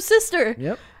Black Widow's sister!"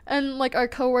 Yep. And like our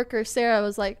coworker Sarah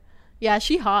was like, "Yeah,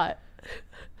 she hot."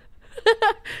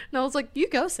 And I was like, "You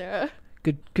go, Sarah."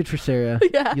 Good for Sarah.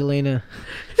 Yeah. Yelena.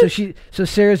 So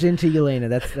Sarah's into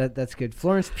Yelena. That's good.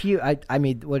 Florence Pugh. I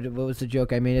made what was the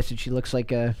joke I made? I said she looks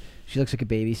like a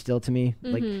baby still to me.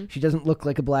 Like she doesn't look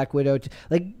like a Black Widow.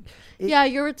 Yeah,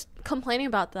 you were complaining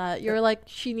about that. You were like,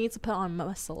 she needs to put on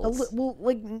muscles.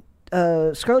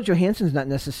 Scarlett Johansson's not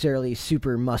necessarily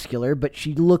super muscular, but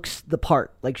she looks the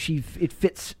part. Like it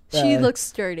fits. She looks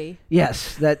sturdy.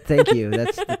 Yes, thank you.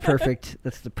 That's the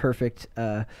perfect.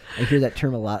 I hear that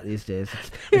term a lot these days.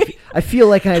 I feel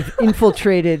like I've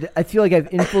infiltrated.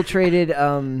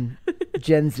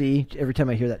 Gen Z every time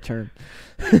I hear that term.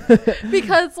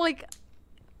 Because like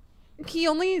he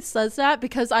only says that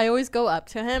because I always go up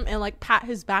to him and like pat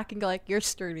his back and go like, "You're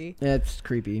sturdy." That's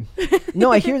creepy.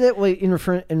 No, I hear that like in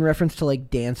reference to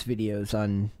like dance videos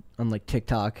on like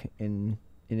TikTok and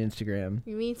Instagram.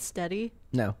 You mean steady?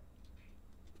 No.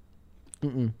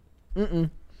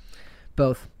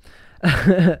 Both.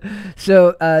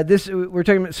 So we're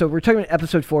talking about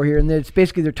episode 4 here, and it's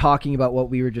basically they're talking about what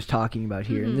we were just talking about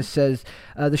here. And this says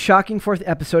the shocking 4th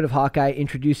episode of Hawkeye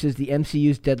introduces the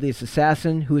MCU's deadliest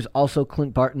assassin, who is also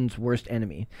Clint Barton's worst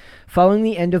enemy. Following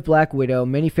the end of Black Widow,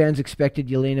 many fans expected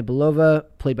Yelena Belova,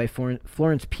 played by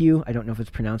Florence Pugh. I don't know if it's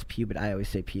pronounced Pugh, but I always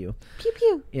say Pugh. Pew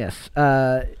pew. Yes,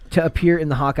 to appear in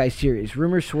the Hawkeye series.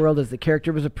 Rumors swirled as the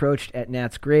character was approached at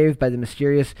Nat's grave by the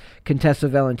mysterious Contessa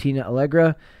Valentina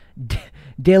Allegra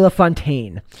de la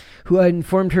Fontaine, who had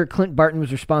informed her Clint Barton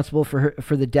was responsible for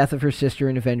the death of her sister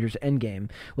in Avengers Endgame.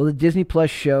 Well, the Disney Plus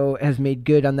show has made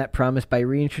good on that promise by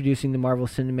reintroducing the Marvel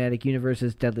Cinematic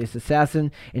Universe's deadliest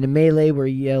assassin in a melee where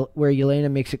Yelena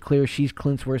makes it clear she's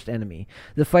Clint's worst enemy.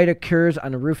 The fight occurs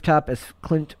on a rooftop as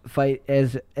Clint fight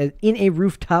as in a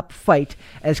rooftop fight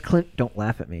as Clint. Don't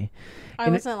laugh at me. I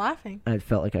wasn't laughing. I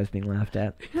felt like I was being laughed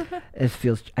at. I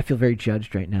feel very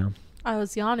judged right now. I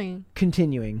was yawning.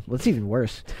 Continuing. Well, it's even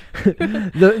worse.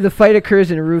 The fight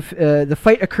occurs in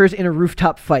a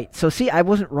rooftop fight. So see, I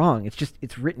wasn't wrong.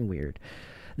 It's written weird.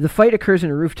 The fight occurs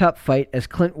in a rooftop fight as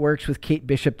Clint works with Kate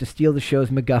Bishop to steal the show's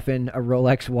MacGuffin, a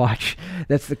Rolex watch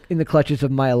that's in the clutches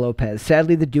of Maya Lopez.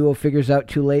 Sadly, the duo figures out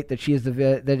too late that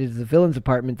that it is the villain's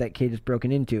apartment that Kate has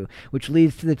broken into, which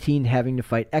leads to the teen having to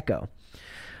fight Echo.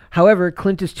 However,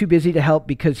 Clint is too busy to help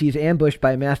because he's ambushed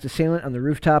by a masked assailant on the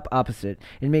rooftop opposite.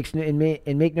 And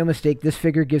make no mistake, this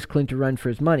figure gives Clint a run for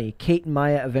his money. Kate and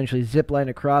Maya eventually zipline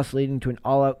across, leading to an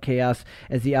all-out chaos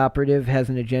as the operative has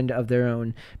an agenda of their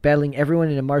own, battling everyone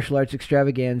in a martial arts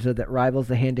extravaganza that rivals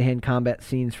the hand-to-hand combat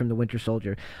scenes from The Winter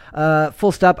Soldier.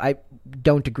 Full stop. I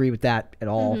don't agree with that at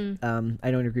all. I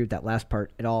don't agree with that last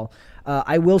part at all.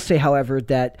 I will say, however,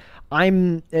 that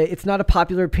it's not a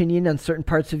popular opinion on certain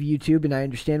parts of YouTube, and I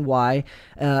understand why.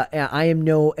 I am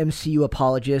no MCU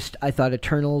apologist. I thought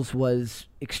Eternals was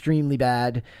extremely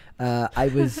bad.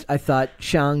 I thought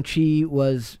Shang-Chi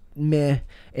was meh,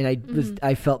 and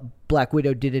I felt Black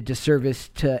Widow did a disservice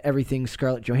to everything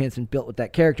Scarlett Johansson built with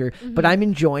that character. But I'm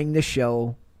enjoying the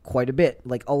show quite a bit,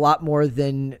 like a lot more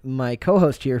than my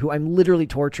co-host here, who I'm literally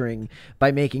torturing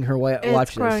by making her watch this.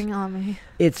 It's growing on me.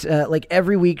 It's like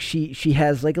every week she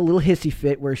has like a little hissy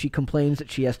fit where she complains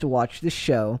that she has to watch this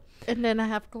show, and then I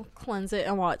have to cleanse it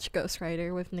and watch Ghost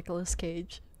Rider with Nicolas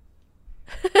Cage.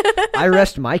 I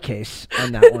rest my case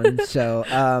on that one. So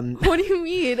what do you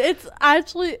mean?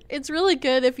 It's really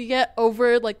good if you get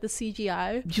over like the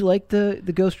CGI. Did you like the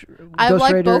Ghost I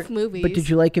like Rider? both movies, but did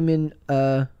you like him in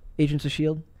Agents of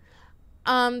S.H.I.E.L.D.?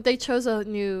 They chose a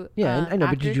new I know, actor.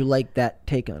 but did you like that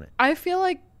take on it? I feel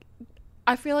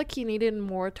like he needed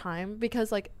more time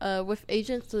because like with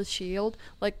Agents of S.H.I.E.L.D.,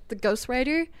 like the Ghost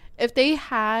Rider, if they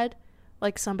had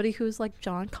like somebody who's like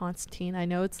John Constantine, I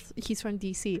know he's from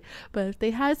DC, but if they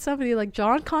had somebody like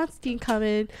John Constantine come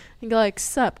in and go like,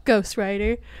 "Sup, Ghost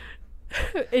Rider,"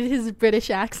 in his British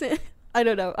accent, I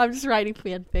don't know. I'm just writing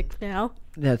fanfic now.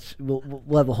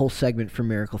 We'll have a whole segment for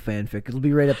Miracle fanfic. It'll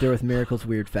be right up there with Miracle's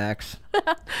weird facts.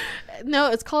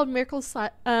 No, it's called Miracle Size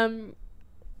Fun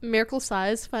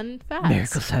Facts.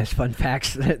 Miracle Size Fun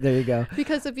Facts. There you go.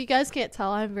 Because if you guys can't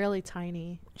tell, I'm really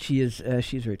tiny. She's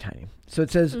very tiny. So it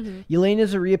says,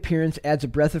 Yelena's reappearance adds a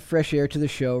breath of fresh air to the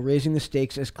show, raising the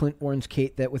stakes as Clint warns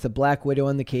Kate that with a Black Widow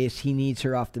on the case, he needs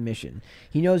her off the mission.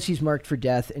 He knows he's marked for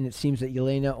death, and it seems that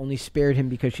Yelena only spared him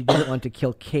because she didn't want to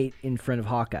kill Kate in front of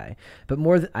Hawkeye. But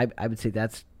more than I would say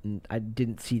I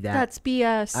didn't see that. That's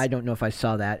BS. I don't know if I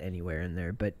saw that anywhere in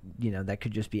there, but that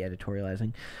could just be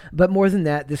editorializing. But more than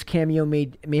that, this cameo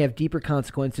may have deeper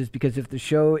consequences because if the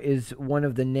show is one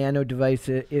of the nano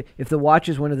devices, if the watch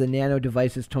is one of the nano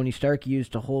devices Tony Stark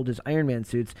used to hold his Iron Man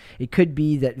suits, it could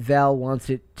be that Val wants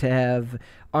it to have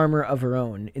armor of her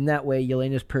own. In that way,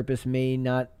 Yelena's purpose may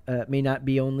not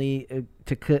be only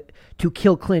to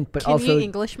kill Clint, but also... Can you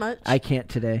English much? I can't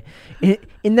today.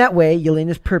 In that way,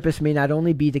 Yelena's purpose may not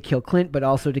only be to kill Clint, but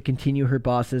also to continue her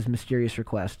boss's mysterious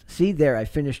request. See, there, I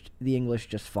finished the English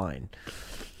just fine.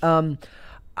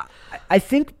 I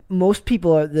think most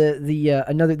people are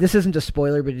another... This isn't a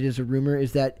spoiler, but it is a rumor,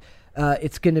 is that we're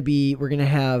going to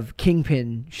have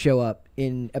Kingpin show up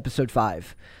in episode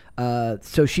 5.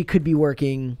 So she could be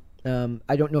working...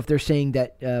 I don't know if they're saying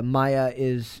that Maya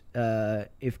is...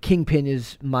 if Kingpin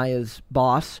is Maya's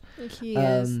boss. He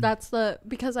is.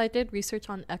 Because I did research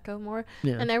on Echo more.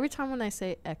 Yeah. And every time when I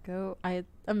say Echo, I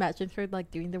imagine her like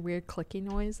doing the weird clicking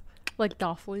noise like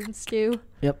dolphins do.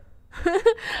 Yep.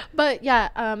 But yeah,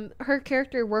 her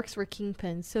character works for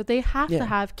Kingpin, so they have Yeah. to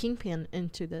have Kingpin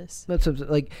into this. That's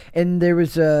like, and there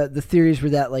was the theories were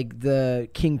that like the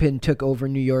Kingpin took over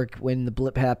New York when the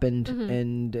blip happened,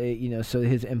 and so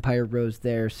his empire rose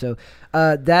there. So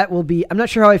that will be. I'm not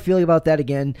sure how I feel about that.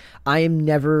 Again, I've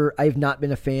not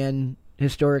been a fan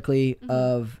historically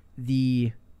of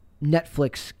the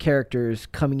Netflix characters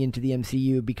coming into the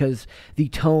MCU because the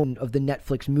tone of the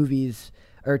Netflix movies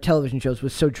or television shows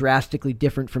was so drastically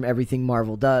different from everything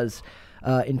Marvel does.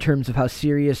 In terms of how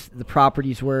serious the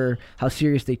properties were, how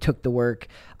serious they took the work.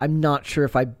 I'm not sure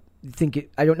if I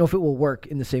don't know if it will work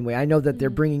in the same way. I know that they're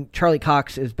bringing Charlie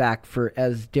Cox is back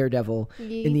as Daredevil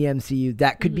in the MCU.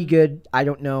 That could be good. I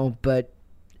don't know, but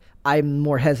I'm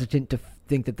more hesitant to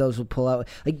think that those will pull out.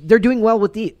 Like they're doing well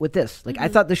with this. Like I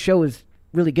thought this show was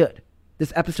really good.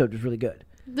 This episode was really good.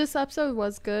 This episode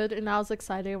was good, and I was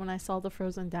excited when I saw the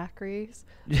frozen daiquiris.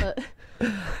 But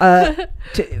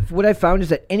What I found is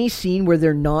that any scene where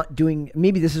they're not doing,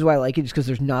 maybe this is why I like it, just because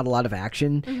there's not a lot of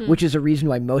action, which is a reason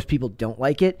why most people don't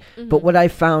like it. But what I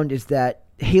found is that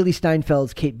Haley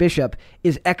Steinfeld's Kate Bishop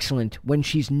is excellent when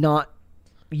she's not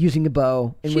using a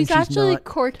bow and when she's she's actually not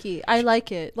quirky. I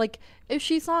like it. Like if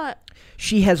she's not,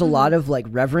 she has a lot of like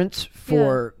reverence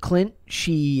for Clint.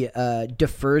 She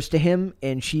defers to him,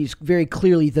 and she's very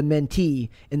clearly the mentee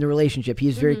in the relationship. He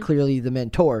is very clearly the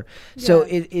mentor. So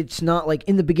it's not like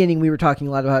in the beginning we were talking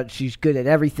a lot about she's good at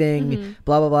everything,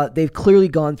 blah blah blah. They've clearly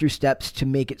gone through steps to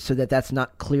make it so that that's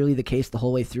not clearly the case the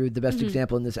whole way through. The best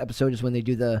example in this episode is when they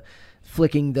do the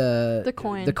flicking the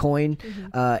coin,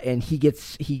 and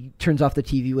he turns off the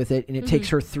TV with it, and it takes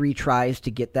her 3 tries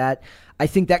to get that. I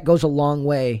think that goes a long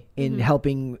way in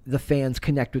helping the fans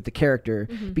connect with the character,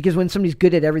 because when somebody's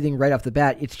good at everything right off the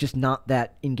bat, it's just not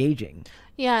that engaging.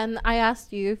 Yeah, and I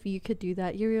asked you if you could do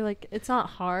that. You were like, it's not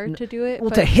hard to do it. Well,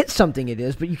 but to hit something it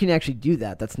is, but you can actually do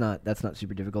that. That's not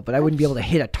super difficult. But I wouldn't be able to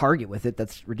hit a target with it.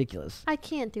 That's ridiculous. I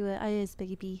can't do it. I is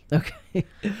baby. Okay.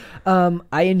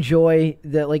 I enjoy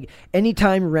the, like,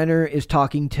 anytime Renner is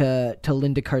talking to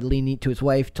Linda Cardellini, to his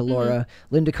wife, to Laura.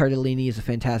 Linda Cardellini is a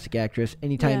fantastic actress.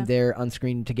 Anytime they're on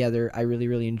screen together, I really,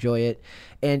 really enjoy it.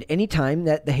 And anytime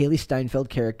that the Haley Steinfeld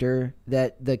character,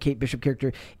 that the Kate Bishop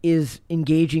character, is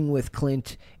engaging with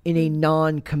Clint in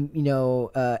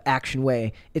a action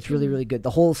way, it's really, really good.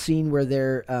 The whole scene where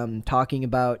they're talking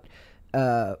about,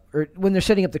 or when they're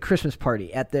setting up the Christmas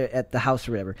party at the house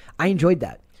or whatever, I enjoyed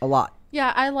that a lot.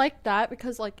 Yeah, I like that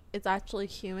because like it's actually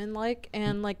human-like,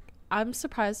 and like I'm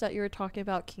surprised that you were talking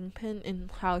about Kingpin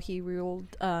and how he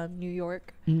ruled New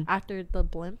York after the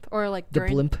blimp, or like The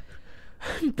during blimp.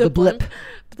 the blip.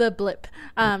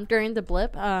 during the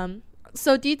blip.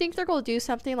 So do you think they're going to do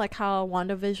something like how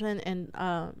WandaVision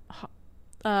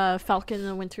and Falcon and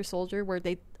the Winter Soldier, where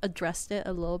they addressed it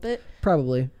a little bit?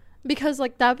 Probably. Because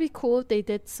like that'd be cool if they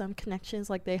did some connections,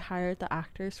 like they hired the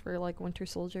actors for like Winter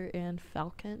Soldier and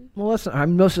Falcon. Well,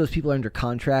 most of those people are under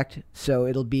contract, so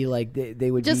it'll be like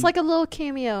they would Just be, like a little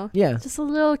cameo. Yeah. Just a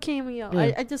little cameo.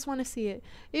 Yeah. I just want to see it.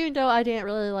 Even though I didn't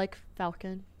really like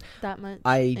Falcon that much.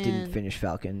 I didn't finish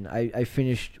Falcon. I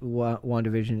finished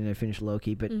WandaVision and I finished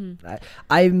Loki, but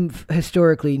I'm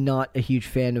historically not a huge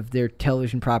fan of their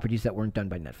television properties that weren't done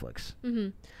by Netflix.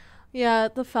 Yeah,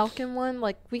 the Falcon one,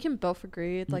 like we can both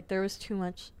agree, like there was too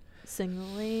much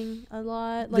signaling a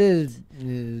lot. Like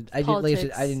I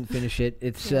didn't finish it.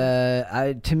 It's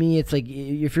to me, it's like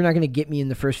if you're not going to get me in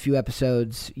the first few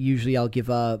episodes, usually I'll give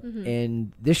up.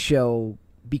 And this show,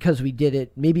 because we did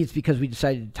it, maybe it's because we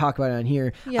decided to talk about it on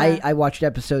here. Yeah. I watched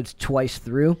episodes twice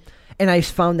through, and I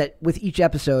found that with each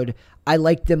episode, I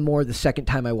liked them more the second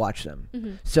time I watched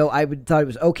them. So I thought it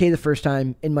was okay the first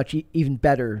time and much even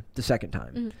better the second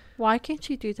time. Why can't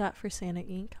you do that for Santa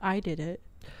Inc? I did it.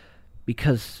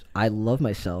 Because I love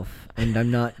myself, and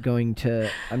I'm not going to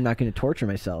torture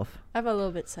myself. I'm a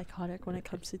little bit psychotic when it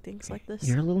comes to things like this.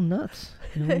 You're a little nuts.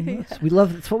 You're a little nuts.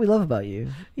 It's what we love about you.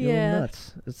 You're a little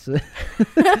nuts. It's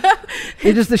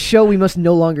it is the show we must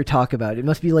no longer talk about. It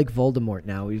must be like Voldemort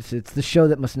now. It's the show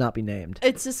that must not be named.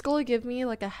 It's just going to give me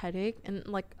like a headache, and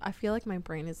like I feel like my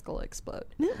brain is going to explode.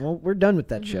 Well, we're done with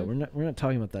that show. We're not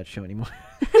talking about that show anymore.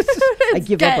 I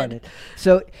give up on it.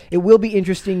 So it will be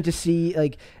interesting to see.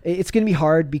 Like, it's going to be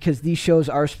hard because these shows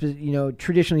are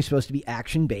traditionally supposed to be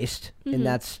action based, and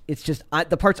it's just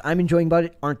the parts I'm enjoying about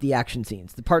it aren't the action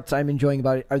scenes. The parts I'm enjoying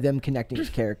about it are them connecting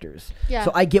with characters. Yeah.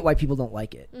 So I get why people don't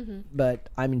like it, but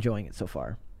I'm enjoying it so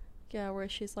far. Yeah, where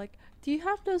she's like, "Do you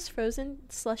have those frozen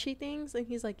slushy things?" And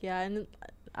he's like, "Yeah." And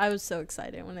I was so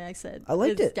excited when I said I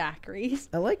liked it's it. daiquiris.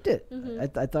 I liked it.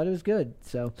 I thought it was good.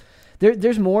 So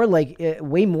there's more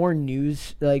way more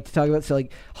news to talk about. So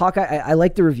Hawkeye, I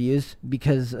like the reviews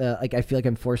because I feel like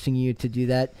I'm forcing you to do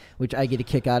that, which I get a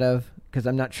kick out of because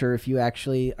I'm not sure if you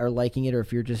actually are liking it or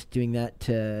if you're just doing that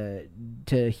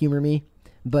to humor me.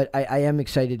 But I am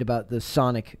excited about the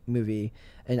Sonic movie,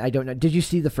 and I don't know. Did you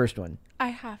see the first one? I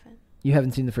haven't. You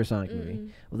haven't seen the first Sonic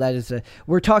movie. Well, that is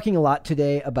we're talking a lot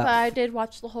today about. But I did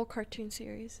watch the whole cartoon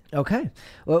series. Okay,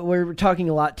 well, we're talking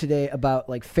a lot today about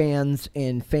fans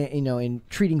and and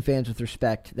treating fans with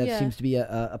respect. That seems to be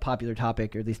a popular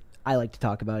topic, or at least I like to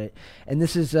talk about it. And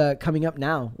this is coming up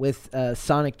now with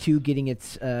Sonic 2 getting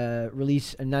its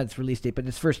release, not its release date, but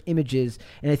its first images.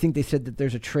 And I think they said that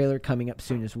there's a trailer coming up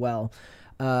soon as well.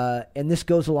 And this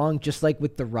goes along just like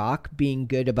with The Rock being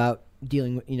good about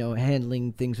dealing,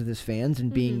 handling things with his fans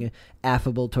and being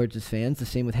affable towards his fans. The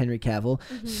same with Henry Cavill.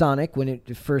 Sonic, when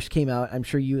it first came out, I'm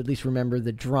sure you at least remember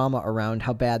the drama around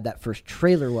how bad that first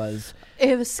trailer was.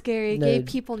 It was scary. It gave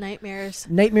people nightmares.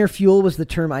 Nightmare fuel was the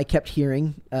term I kept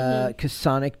hearing because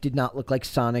Sonic did not look like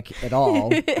Sonic at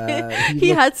all. He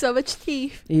had so much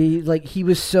teeth. He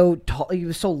was so tall. He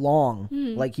was so long.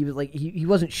 He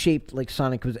wasn't shaped like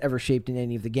Sonic was ever shaped in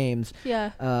any of the games.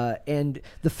 Yeah. And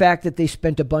the fact that they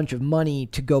spent a bunch of money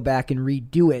to go back and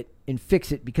redo it and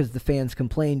fix it because the fans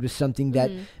complained was something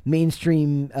that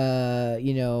mainstream,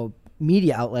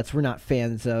 media outlets were not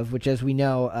fans of, which, as we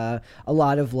know, a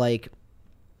lot of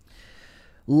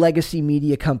legacy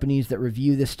media companies that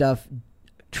review this stuff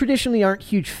traditionally aren't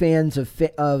huge fans of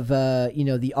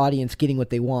the audience getting what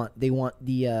they want. They want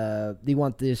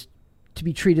this to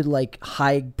be treated like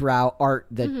highbrow art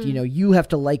that, you have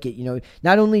to like it.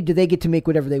 Not only do they get to make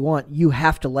whatever they want, you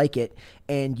have to like it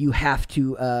and you have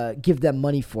to give them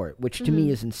money for it, which to me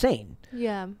is insane.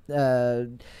 Yeah.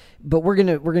 But we're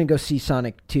gonna go see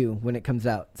Sonic 2 when it comes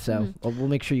out. So we'll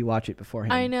make sure you watch it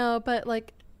beforehand. I know, but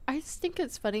I just think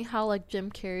it's funny how Jim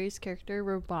Carrey's character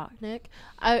Robotnik.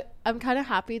 I'm kind of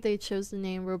happy they chose the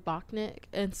name Robotnik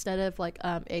instead of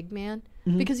Eggman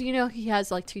because he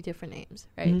has two different names,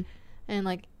 right? And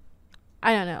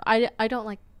I don't know. I don't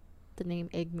like the name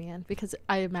Eggman because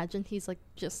I imagine he's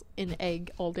just an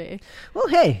egg all day. Well,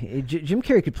 hey, Jim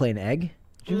Carrey could play an egg.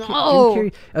 Jim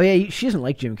Carrey. Oh yeah, she doesn't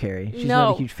like Jim Carrey. She's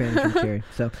not a huge fan of Jim Carrey.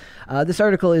 So this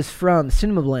article is from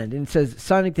CinemaBlend, and it says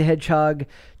Sonic the Hedgehog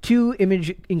 2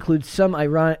 image includes some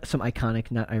iconic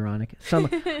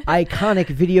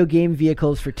video game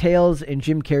vehicles for Tails and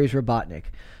Jim Carrey's Robotnik.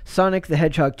 Sonic the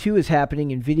Hedgehog 2 is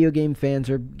happening, and video game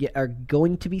fans are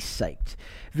going to be psyched.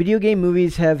 Video game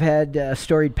movies have had a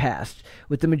storied past,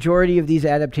 with the majority of these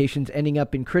adaptations ending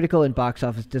up in critical and box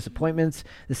office disappointments.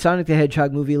 The Sonic the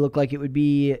Hedgehog movie looked like it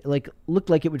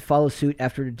would follow suit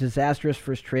after a disastrous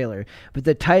first trailer, but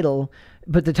the title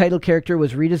character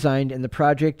was redesigned, and the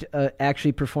project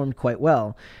actually performed quite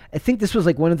well. I think this was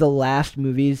one of the last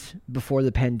movies before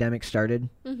the pandemic started.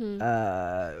 It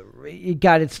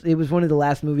was one of the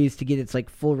last movies to get its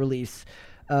full release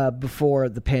before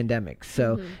the pandemic.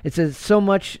 So it says so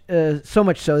much so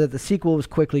that the sequel was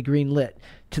quickly greenlit.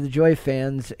 To the joy of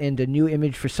fans, and a new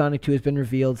image for Sonic 2 has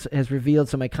revealed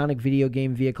some iconic video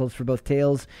game vehicles for both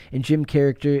Tails and Jim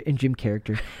Carrey's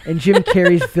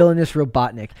villainous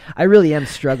Robotnik. I really am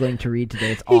struggling to read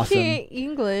today. It's awesome. He can't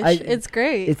English. It's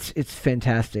great. It's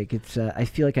fantastic. It's I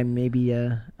feel like I'm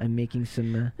making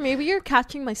some. Maybe you're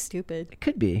catching my stupid. It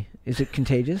could be. Is it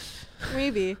contagious?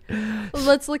 Maybe.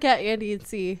 Let's look at Andy and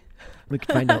see. We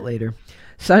can find out later.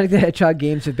 Sonic the Hedgehog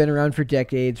games have been around for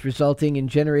decades, resulting in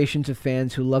generations of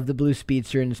fans who love the Blue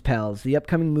Speedster and his pals. The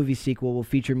upcoming movie sequel will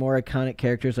feature more iconic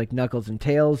characters like Knuckles and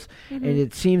Tails, and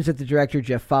it seems that the director,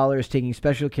 Jeff Fowler, is taking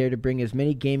special care to bring as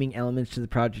many gaming elements to the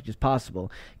project as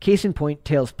possible. Case in point,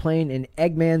 Tails' plane and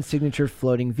Eggman's signature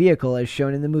floating vehicle, as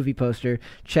shown in the movie poster.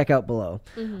 Check out below.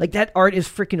 That art is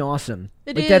freaking awesome.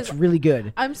 It is. That's really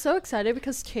good. I'm so excited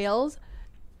because Tails...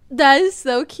 That is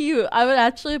so cute. I would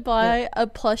actually buy a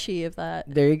plushie of that.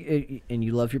 And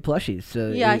you love your plushies,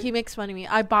 so yeah, he makes fun of me.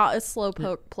 I bought a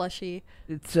Slowpoke plushie.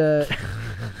 It's so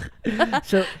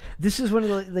this is one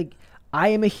of the I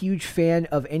am a huge fan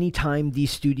of any time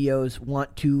these studios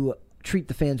want to treat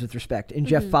the fans with respect, and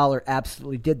Jeff Fowler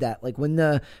absolutely did that. When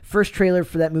the first trailer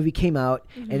for that movie came out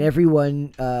and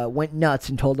everyone went nuts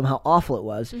and told them how awful it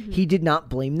was, he did not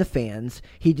blame the fans.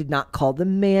 He did not call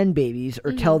them man babies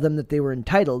or tell them that they were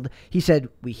entitled. He said,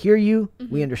 we hear you,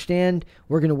 we understand,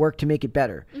 we're going to work to make it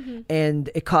better. And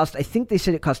it cost, I think they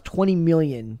said it cost $20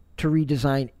 million to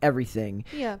redesign everything.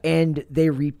 Yeah. And they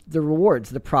reaped the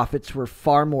rewards. The profits were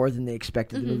far more than they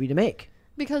expected the movie to make.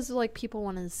 Because like people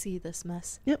wanted to see this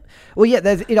mess. Yep. Well, yeah.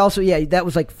 That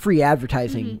was like free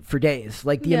advertising for days.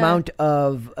 Like the Yeah. amount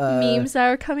of Memes that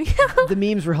are coming out. The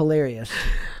memes were hilarious.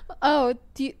 Oh,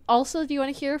 do you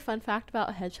want to hear a fun fact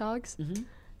about hedgehogs?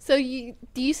 So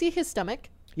do you see his stomach?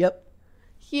 Yep.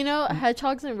 You know,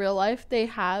 hedgehogs in real life, they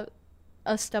have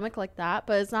a stomach like that,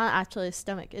 but it's not actually a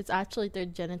stomach. It's actually their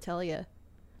genitalia.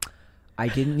 I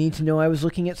didn't need to know I was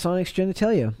looking at Sonic's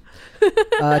genitalia.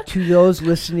 To those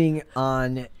listening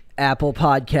on Apple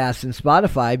Podcasts and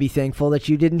Spotify, be thankful that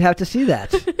you didn't have to see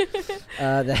that.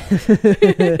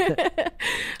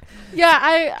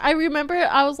 Yeah, I remember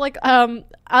I was like,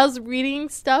 I was reading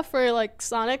stuff for like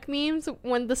Sonic memes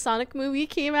when the Sonic movie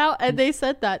came out, and they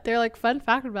said that. They're like, fun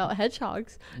fact about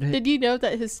hedgehogs. Did you know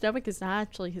that his stomach is not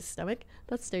actually his stomach?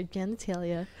 That's their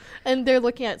genitalia. And they're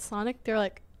looking at Sonic, they're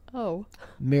like, oh.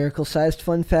 Miracle-sized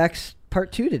fun facts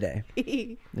part 2 today.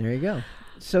 There you go.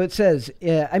 So it says,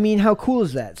 I mean, how cool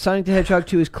is that? Sonic the Hedgehog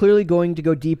 2 is clearly going to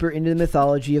go deeper into the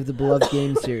mythology of the beloved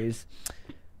game series.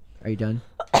 Are you done?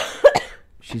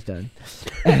 She's done.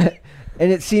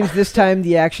 And it seems this time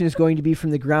the action is going to be from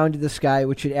the ground to the sky,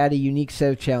 which should add a unique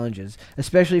set of challenges,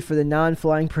 especially for the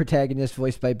non-flying protagonist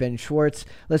voiced by Ben Schwartz.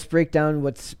 Let's break down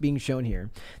what's being shown here.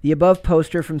 The above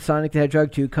poster from Sonic the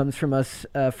Hedgehog 2 comes from us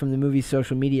from the movie's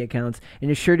social media accounts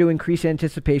and is sure to increase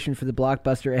anticipation for the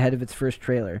blockbuster ahead of its first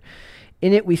trailer.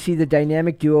 In it, we see the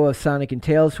dynamic duo of Sonic and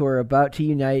Tails who are about to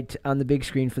unite on the big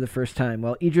screen for the first time,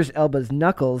 while Idris Elba's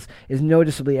Knuckles is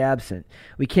noticeably absent.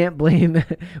 We can't blame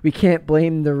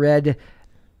the red...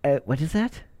 what is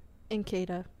that?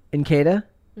 Inkeda. Inkeda?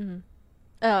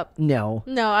 Mm-hmm. No.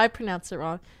 No, I pronounced it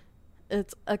wrong.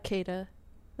 It's Akeda.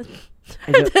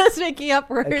 I don't- Just making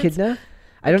up words. Echidna?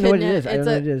 I don't know what it Echidna. is. I don't It's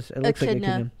know a- what it is. It looks like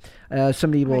echidna. echidna.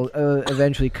 Somebody will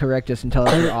eventually correct us and tell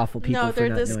us we're awful people No, for they're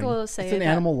not just knowing. going to say It's it. an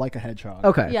animal like a hedgehog.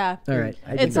 Okay. Yeah. All right. I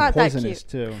think It's they're not that poisonous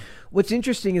cute. too. What's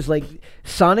interesting is like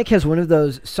Sonic is one of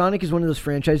those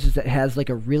franchises that has like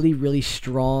a really, really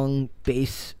strong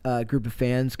base group of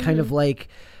fans, kind of like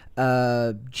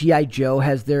G.I. Joe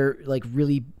has their like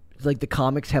really, like the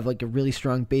comics have like a really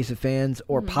strong base of fans,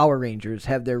 or Power Rangers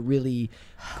have their really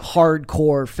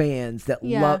hardcore fans that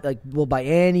Yeah. love, like, will buy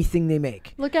anything they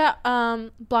make. Look at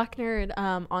Black Nerd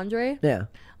Andre. Yeah.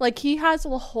 Like he has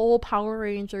the whole Power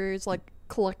Rangers like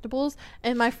collectibles,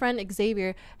 and my friend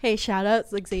Xavier. Hey, shout out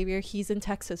to Xavier. He's in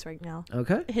Texas right now.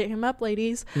 Okay. Hit him up,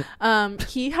 ladies.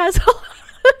 He has.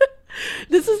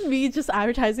 This is me just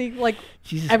advertising like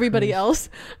Jesus everybody Christ. else,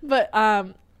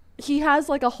 but he has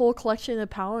like a whole collection of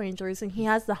Power Rangers, and he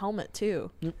has the helmet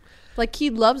too. Like he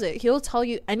loves it. He'll tell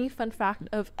you any fun fact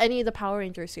of any of the Power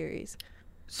Ranger series.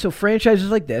 So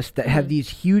franchises like this that have these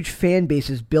huge fan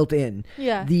bases built in,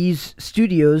 Yeah. these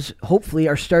studios hopefully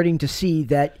are starting to see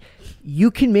that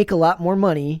you can make a lot more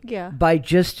money Yeah. by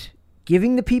just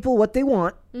giving the people what they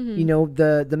want. You know,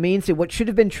 the mainstay, what has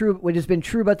been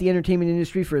true about the entertainment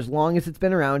industry for as long as it's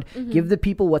been around, give the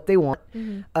people what they want.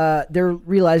 They're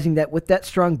realizing that with that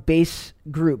strong base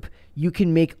group, you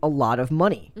can make a lot of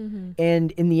money.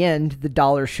 And in the end, the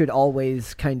dollar should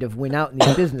always kind of win out in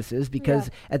these businesses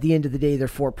because at the end of the day, they're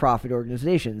for-profit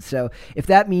organizations. So if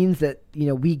that means that, you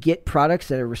know, we get products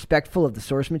that are respectful of the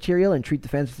source material and treat the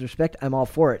fans with respect, I'm all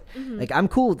for it. Like, I'm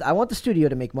cool. I want the studio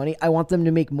to make money. I want them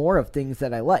to make more of things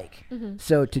that I like.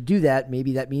 So to do that,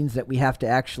 maybe that means that we have to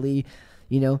actually,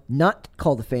 you know, not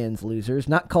call the fans losers,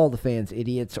 not call the fans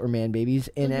idiots or man babies.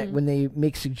 And when they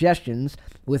make suggestions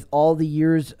with all the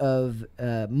years of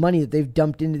money that they've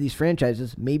dumped into these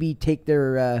franchises, maybe take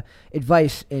their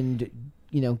advice and,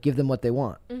 you know, give them what they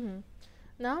want.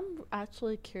 Now I'm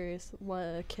actually curious what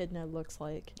a Echidna looks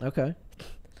like. Okay.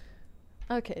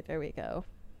 Okay, there we go.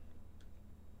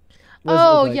 What does it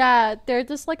Oh, look like? yeah. They're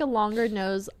just like a longer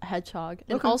nose hedgehog.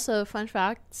 And Okay. also, fun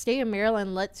fact, state of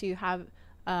Maryland lets you have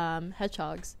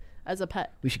hedgehogs as a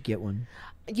pet. We should get one.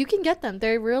 You can get them.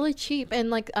 They're really cheap and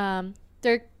like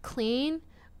they're clean,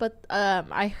 but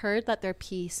I heard that their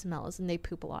pee smells and they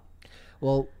poop a lot.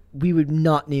 Well, we would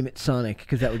not name it Sonic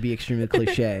because that would be extremely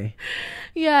cliche.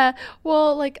 Yeah.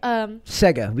 Well, like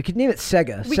Sega. We could name it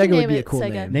Sega. We Sega can would name be a it cool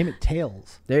Sega. name. Name it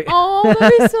Tails. There, oh,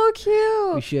 that'd be so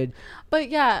cute. we should. But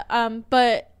yeah,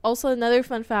 but also another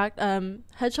fun fact,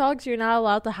 hedgehogs, you're not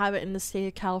allowed to have it in the state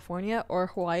of California or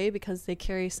Hawaii because they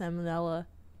carry salmonella.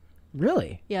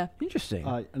 Really? Yeah. Interesting.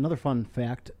 Another fun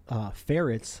fact: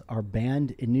 ferrets are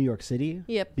banned in New York City.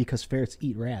 Yep. Because ferrets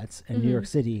eat rats, and New York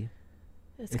City,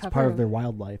 it's covered part of in- their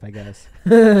wildlife, I guess.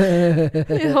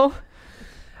 Ew.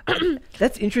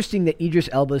 That's interesting that Idris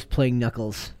Elba's playing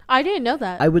Knuckles. I didn't know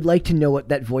that. I would like to know what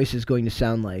that voice is going to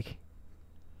sound like.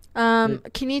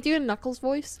 Can you do a Knuckles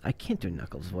voice? I can't do a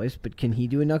Knuckles voice, but can he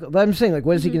do a Knuckles? But I'm saying, like,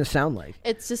 what is he going to sound like?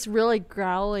 It's just really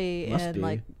growly Must and be.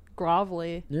 like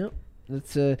grovelly. Yep.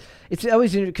 It's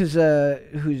always interesting because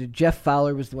who's Jeff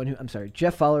Fowler was the one who. I'm sorry,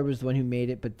 Jeff Fowler was the one who made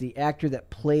it, but the actor that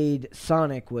played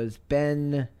Sonic was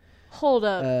Ben. Hold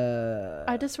up.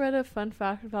 I just read a fun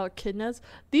fact about echidnas.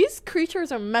 These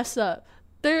creatures are messed up.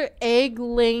 They're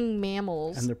egg-laying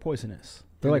mammals. And they're poisonous.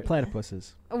 They're like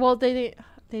platypuses. Well, they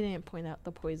didn't point out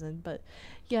the poison, but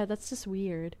yeah, that's just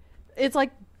weird. It's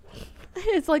like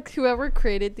whoever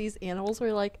created these animals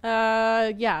were like,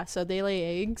 yeah, so they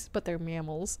lay eggs, but they're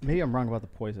mammals. Maybe I'm wrong about the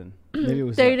poison. Maybe it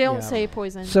was. They don't yeah, say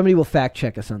poison. Somebody will fact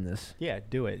check us on this. Yeah,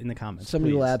 do it in the comments.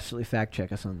 Somebody will please. absolutely fact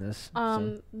check us on this.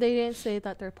 They didn't say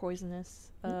that they're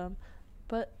poisonous.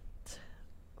 But.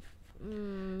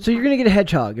 So you're gonna get a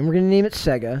hedgehog, and we're gonna name it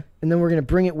Sega, and then we're gonna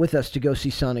bring it with us to go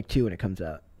see Sonic 2 when it comes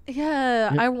out.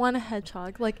 Yeah, I want a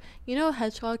hedgehog. Like,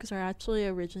 hedgehogs are actually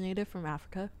originated from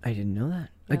Africa. I didn't know that.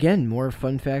 Yeah. Again, more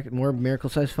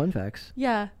miracle-sized fun facts.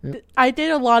 Yeah, I did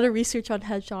a lot of research on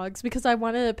hedgehogs because I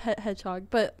wanted a pet hedgehog.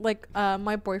 But like,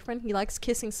 my boyfriend, he likes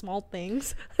kissing small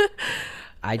things.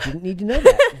 I didn't need to know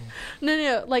that.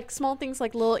 No, like small things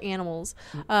like little animals.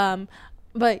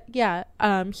 But yeah,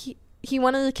 he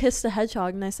wanted to kiss the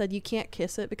hedgehog, and I said you can't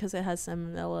kiss it because it has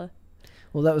salmonella.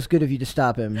 Well, that was good of you to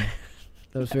stop him.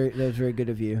 That was very good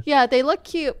of you. Yeah, they look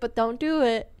cute, but don't do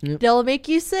it. Yep. They'll make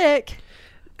you sick.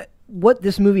 What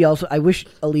this movie also, I wish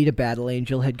Alita Battle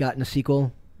Angel had gotten a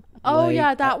sequel. Oh Like,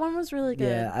 yeah, that one was really good.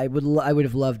 Yeah, I would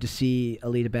have loved to see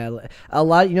Alita Battle. A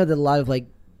lot of like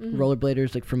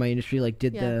rollerbladers like from my industry like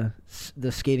did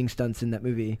the skating stunts in that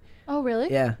movie. Oh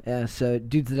really? Yeah. So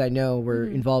dudes that I know were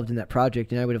involved in that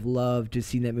project, and I would have loved to have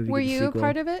seen that movie. Were get a you a sequel.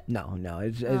 part of it? No.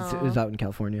 It was out in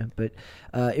California, but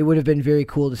it would have been very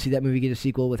cool to see that movie get a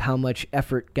sequel with how much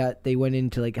effort they went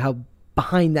into, like how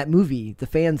behind that movie the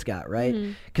fans got, right?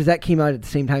 Because that came out at the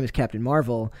same time as Captain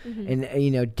Marvel,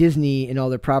 and Disney and all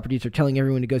their properties are telling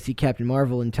everyone to go see Captain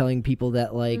Marvel and telling people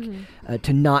that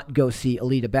to not go see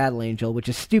Alita Battle Angel, which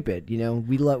is stupid.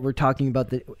 We're talking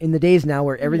about in the days now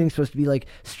where everything's supposed to be like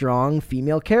strong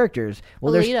female characters.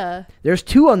 Well, Alita. there's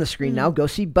two on the screen now. Go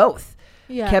see both.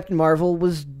 Yeah. Captain Marvel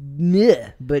was meh,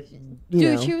 but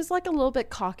Dude, she was like a little bit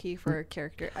cocky for her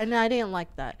character, and I didn't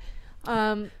like that.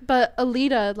 But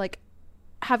Alita, like,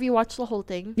 have you watched the whole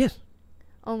thing? Yes.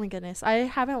 Oh my goodness, I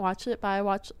haven't watched it, but I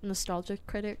watched Nostalgia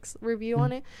Critics review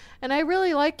on it, and I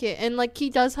really like it. And like,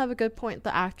 he does have a good point.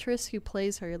 The actress who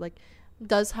plays her, like,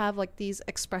 does have like these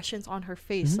expressions on her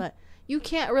face that you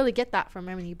can't really get that from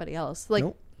anybody else. Like,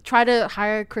 Nope. try to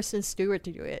hire Kristen Stewart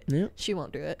to do it. Yep. She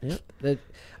won't do it. Yep.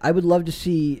 I would love to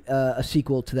see a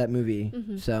sequel to that movie.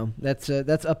 So that's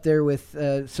up there with.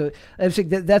 So I was saying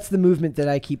that's the movement that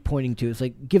I keep pointing to. It's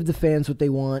like, give the fans what they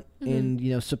want,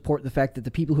 and support the fact that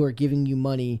the people who are giving you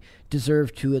money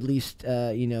deserve to at least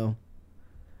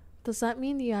Does that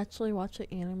mean you actually watch an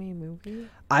anime movie?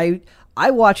 I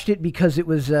watched it because it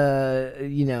was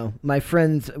my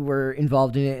friends were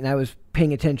involved in it, and I was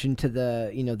paying attention to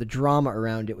the the drama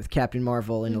around it with Captain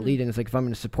Marvel and Alita, and it's like, if I'm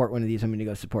going to support one of these, I'm going to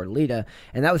go support Alita.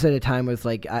 And that was at a time where it's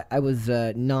like I was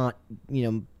not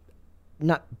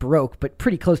broke, but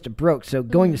pretty close to broke. So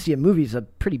going to see a movie is a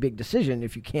pretty big decision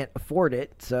if you can't afford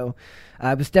it. So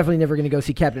I was definitely never going to go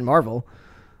see Captain Marvel.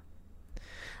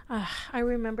 I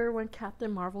remember when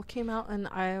Captain Marvel came out, and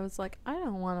I was like, I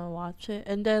don't want to watch it.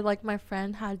 And then, like, my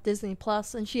friend had Disney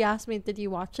Plus, and she asked me, did you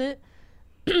watch it?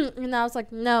 And I was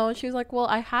like, no. And she was like, well,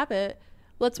 I have it.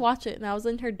 Let's watch it. And I was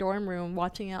in her dorm room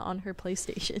watching it on her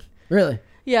PlayStation. Really?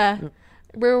 Yeah.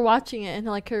 We were watching it, and,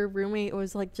 like, her roommate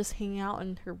was, like, just hanging out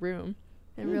in her room.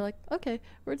 And we were like, okay,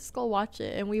 we're just going to watch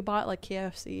it. And we bought, like,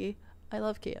 KFC. I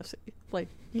love KFC. Like,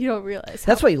 you don't realize.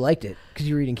 That's why you liked it, because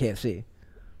you were eating KFC.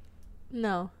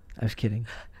 No. I was kidding.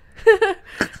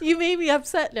 You made me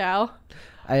upset now.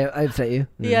 I upset you?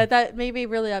 Yeah, that made me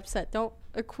really upset. Don't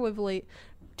equivalent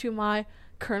to my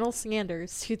Colonel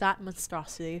Sanders to that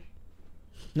monstrosity.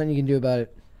 Nothing you can do about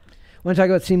it. Want to talk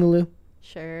about Simu Liu?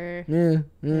 Sure.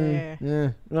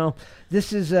 Yeah. Well,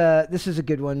 this is a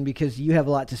good one because you have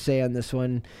a lot to say on this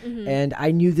one, and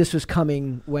I knew this was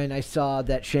coming when I saw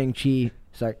that Shang-Chi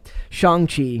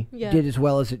did as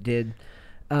well as it did.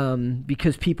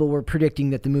 Because people were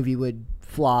predicting that the movie would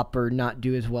flop or not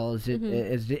do as well as it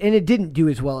and it didn't do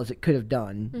as well as it could have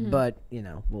done. But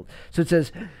so it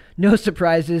says, no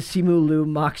surprises. Simu Liu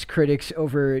mocks critics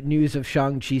over news of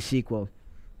Shang-Chi sequel.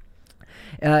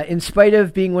 In spite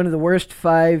of being one of the worst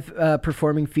 5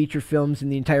 performing feature films in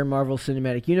the entire Marvel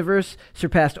Cinematic Universe,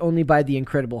 surpassed only by The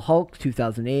Incredible Hulk,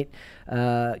 2008,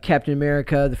 Captain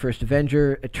America, The First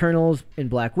Avenger, Eternals, and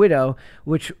Black Widow,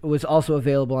 which was also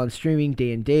available on streaming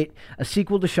day and date, a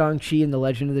sequel to Shang-Chi and the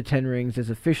Legend of the Ten Rings is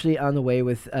officially on the way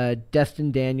with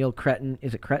Destin Daniel Cretton.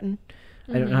 Is it Cretton?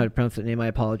 I don't know how to pronounce that name. I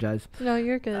apologize. No,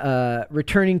 you're good.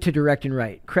 Returning to direct and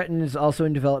write. Cretton is also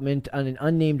in development on an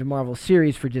unnamed Marvel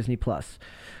series for Disney+.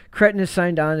 Cretton is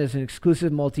signed on as an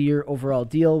exclusive multi-year overall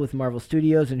deal with Marvel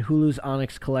Studios and Hulu's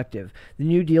Onyx Collective. The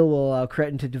new deal will allow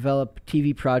Cretton to develop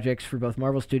TV projects for both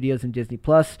Marvel Studios and Disney+,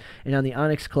 and on the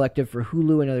Onyx Collective for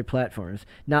Hulu and other platforms.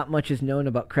 Not much is known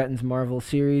about Cretton's Marvel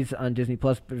series on Disney+,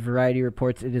 but Variety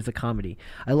reports it is a comedy.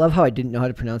 I love how I didn't know how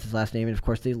to pronounce his last name, and of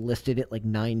course they listed it like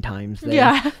 9 times there.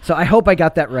 Yeah. So I hope I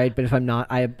got that right, but if I'm not,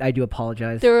 I do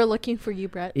apologize. They were looking for you,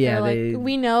 Brett. Yeah, They're like,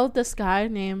 we know this guy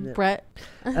named Brett.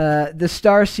 The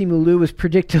star Simu Liu was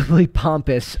predictably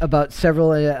pompous about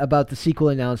the sequel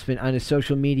announcement on his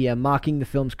social media, mocking the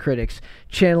film's critics,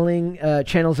 channeling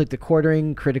channels like The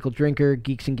Quartering, Critical Drinker,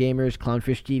 Geeks and Gamers,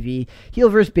 Clownfish TV,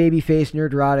 Heelverse, Babyface,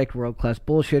 Nerdrotic, World Class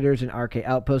Bullshitters, and RK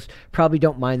Outpost. Probably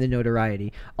don't mind the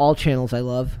notoriety. All channels I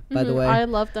love, by the way. I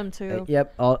love them too.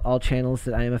 Yep, all channels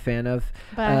that I am a fan of.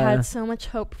 But I had so much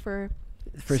hope for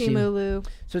Simu Liu.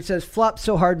 So it says, flopped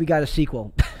so hard we got a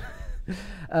sequel.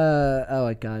 Oh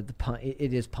my god,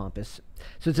 it is pompous.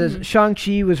 So it says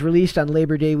Shang-Chi was released on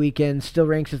Labor Day weekend, still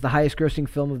ranks as the highest grossing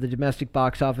film of the domestic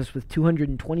box office with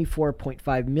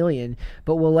 $224.5 million,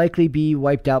 but will likely be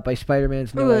wiped out by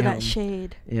Spider-Man's No Way Home. That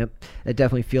shade. Yep, it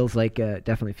definitely feels like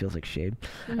shade.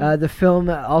 The film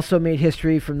also made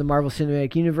history from the Marvel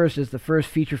Cinematic Universe as the first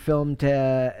feature film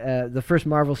the first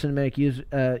Marvel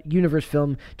Cinematic Universe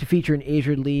film to feature an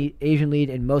Asian lead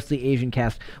and mostly Asian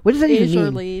cast. What does that even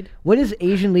mean? Lead. What does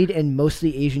Asian lead and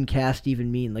mostly Asian cast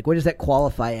even mean? Like, what does that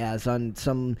qualify as on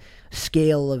some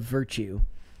scale of virtue?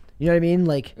 You know what I mean?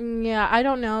 Like, yeah, I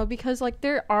don't know, because like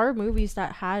there are movies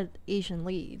that had Asian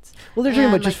leads. Well, they're talking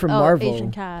about just from Marvel,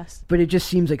 Asian cast, but it just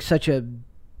seems like such a,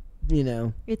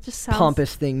 it just sounds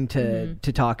pompous thing to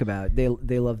talk about. They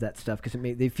love that stuff because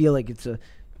they feel like it's a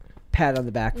pat on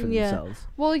the back for themselves.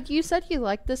 Well, you said you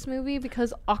liked this movie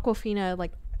because Awkwafina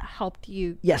like helped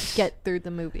you get through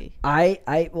the movie.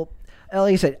 Well,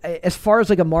 like I said, as far as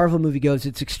like a Marvel movie goes,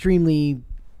 it's extremely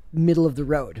middle of the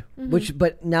road.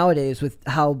 But nowadays, with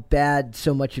how bad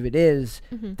so much of it is,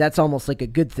 that's almost like a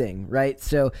good thing, right?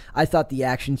 So I thought the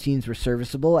action scenes were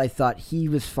serviceable. I thought he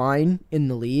was fine in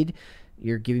the lead.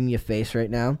 You're giving me a face right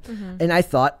now. And I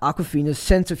thought Awkwafina's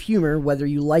sense of humor, whether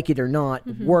you like it or not,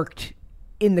 worked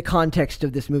in the context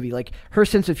of this movie. Like, her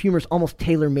sense of humor is almost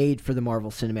tailor-made for the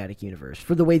Marvel Cinematic Universe,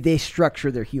 for the way they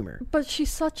structure their humor. But she's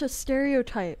such a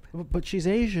stereotype. But she's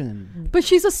Asian. But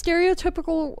she's a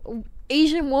stereotypical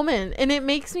Asian woman, and it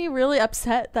makes me really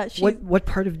upset that she... What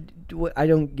part of... I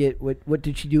don't get... What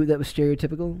did she do that was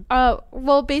stereotypical?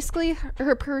 Well, basically,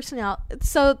 her personality...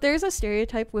 So, there's a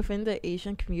stereotype within the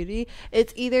Asian community.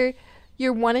 It's either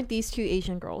you're one of these two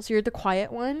Asian girls. You're the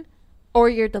quiet one, or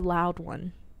you're the loud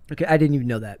one. Okay, I didn't even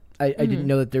know that. I didn't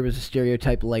know that there was a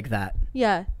stereotype like that.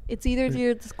 Yeah, it's either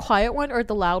you're the quiet one or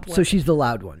the loud one. So she's the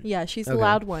loud one. Yeah, she's the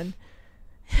loud one.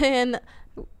 And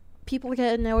people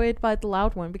get annoyed by the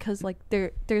loud one because, like,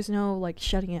 there's no, like,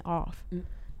 shutting it off.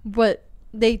 But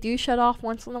they do shut off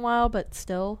once in a while, but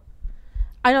still.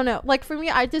 I don't know. Like, for me,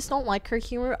 I just don't like her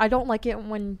humor. I don't like it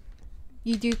when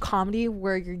you do comedy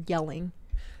where you're yelling.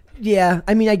 Yeah,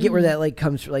 I mean, I get where that like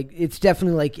comes from. Like, it's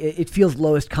definitely like it feels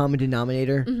lowest common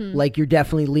denominator. Like, you're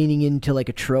definitely leaning into like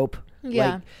a trope.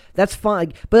 Yeah, like, that's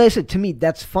fine. But like I said, to me,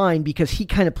 that's fine because he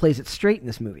kind of plays it straight in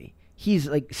this movie. He's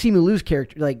like Simu Liu's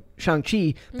character, like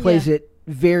Shang-Chi, plays it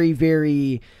very,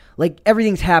 very like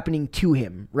everything's happening to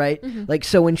him, right? Like,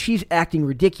 so when she's acting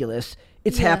ridiculous,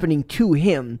 it's happening to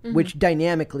him, which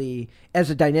dynamically,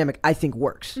 as a dynamic, I think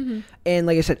works. And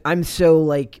like I said, I'm so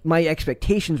like, my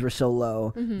expectations were so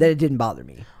low that it didn't bother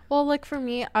me. Well, like for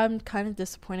me, I'm kind of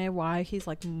disappointed why he's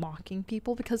like mocking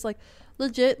people because like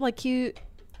legit, like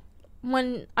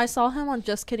when I saw him on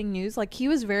Just Kidding News, like he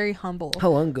was very humble.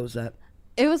 How long ago was that?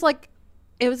 It was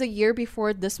a year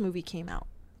before this movie came out.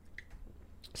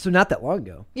 So not that long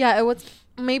ago. Yeah, it was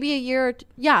maybe a year.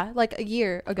 Like a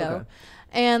year ago. Okay.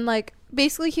 And like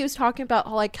basically he was talking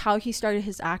about how he started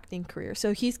his acting career.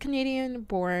 So he's Canadian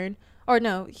born, or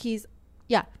no, he's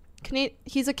a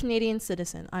Canadian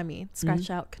citizen. I mean, scratch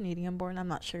out Canadian born. I'm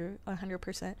not sure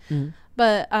 100%.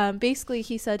 But basically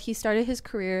he said he started his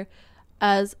career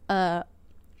as a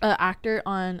actor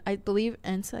on, I believe,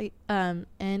 NCIS,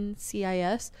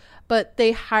 but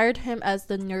they hired him as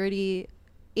the nerdy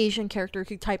Asian character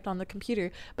who typed on the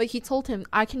computer, but he told him,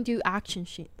 I can do action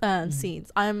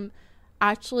scenes. I'm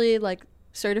actually like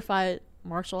certified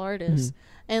martial artist.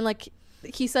 And like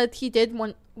he said he did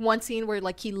one scene where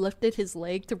like he lifted his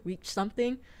leg to reach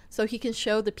something so he can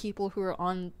show the people who are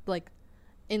on like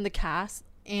in the cast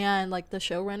and like the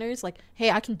showrunners like,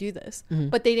 hey, I can do this.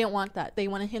 But they didn't want that. They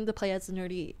wanted him to play as a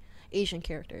nerdy Asian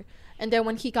character. And then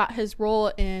when he got his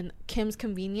role in Kim's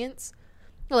Convenience,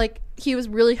 like he was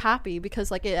really happy because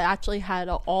like it actually had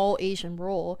an all Asian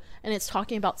role, and it's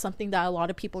talking about something that a lot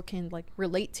of people can like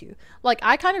relate to. Like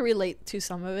I kind of relate to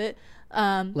some of it.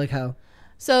 Like how?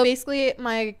 So basically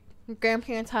my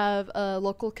grandparents have a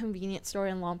local convenience store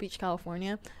in Long Beach,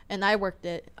 California, and I worked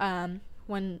it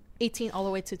when 18 all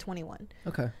the way to 21.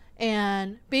 Okay.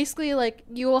 And basically like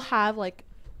you have like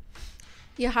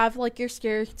your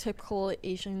stereotypical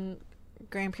Asian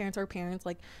grandparents or parents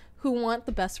like who want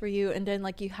the best for you, and then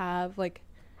like you have like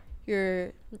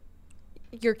your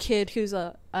kid who's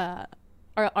a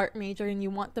art major and you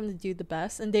want them to do the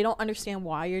best, and they don't understand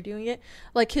why you're doing it.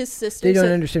 Like his sister, they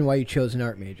don't understand why you chose an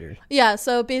art major. Yeah,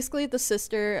 so basically the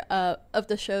sister of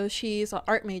the show, she's an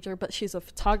art major, but she's a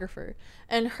photographer,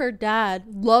 and her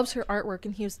dad loves her artwork,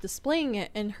 and he was displaying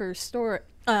it in her store,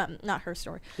 not her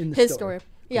store, his store.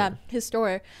 Yeah, his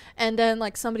store. And then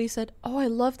like somebody said, oh, I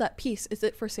love that piece, is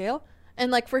it for sale?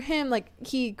 And like for him, like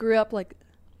he grew up like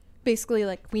basically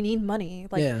like we need money,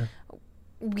 like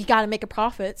we got to make a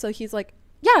profit. So he's like,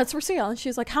 yeah, it's for sale. And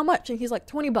she's like, how much? And he's like,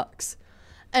 $20.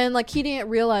 And like he didn't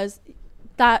realize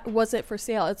that wasn't for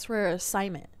sale, it's for an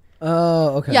assignment.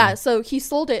 Oh, okay. Yeah, so he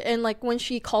sold it, and like when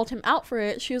she called him out for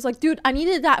it, she was like, dude, I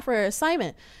needed that for an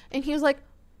assignment. And he was like,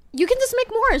 you can just make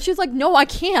more. And she was like, no, I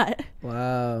can't.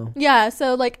 Wow. Yeah,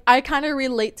 so like I kind of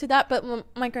relate to that, but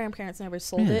my grandparents never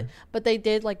sold it, but they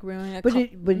did like ruin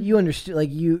it. But you understood,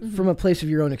 like you from a place of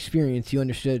your own experience, you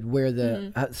understood where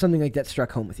the something like that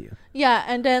struck home with you. Yeah,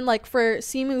 and then like for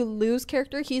Simu Liu's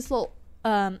character, he's the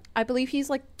I believe he's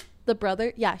like the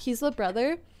brother. Yeah, he's the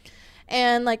brother,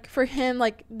 and like for him,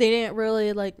 like they didn't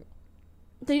really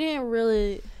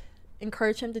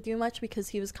encourage him to do much because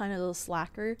he was kind of a little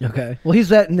slacker. Okay. Well, he's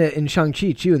that in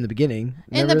Shang-Chi too in the beginning.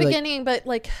 Remember, in the beginning, but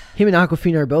like him and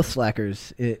Awkwafina are both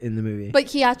slackers in the movie. But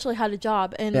he actually had a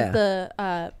job, and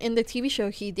in the TV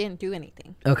show he didn't do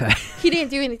anything. Okay. He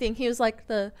didn't do anything. He was like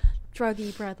the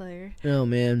druggy brother. Oh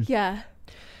man. Yeah.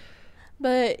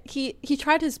 But he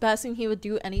tried his best, and he would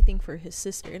do anything for his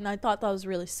sister, and I thought that was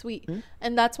really sweet.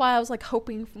 And that's why I was like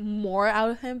hoping more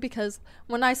out of him, because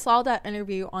when I saw that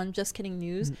interview on Just Kidding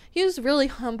News, he was really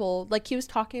humble. Like he was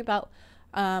talking about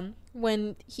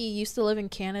when he used to live in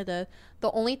Canada, the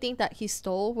only thing that he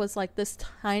stole was like this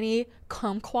tiny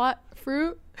kumquat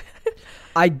fruit.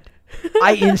 I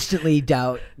instantly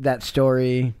doubt that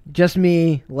story. Just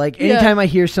me. Like anytime I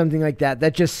hear something like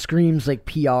that just screams like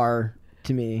PR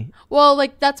to me. Well,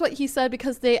 like that's what he said,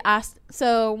 because they asked,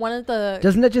 so one of the,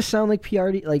 doesn't that just sound like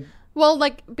PR like, well,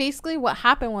 like basically what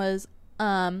happened was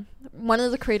one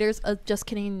of the creators of Just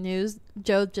Kidding News,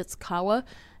 Joe Jitsukawa,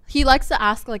 he likes to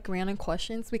ask like random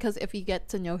questions, because if you get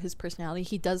to know his personality,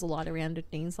 he does a lot of random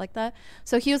things like that.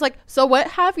 So he was like, so what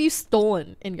have you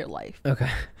stolen in your life?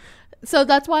 Okay. So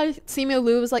that's why Simu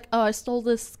Liu was like, oh, I stole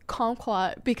this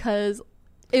kumquat because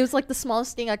it was like the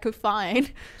smallest thing I could find.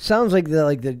 Sounds like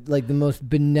the most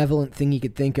benevolent thing you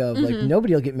could think of. Like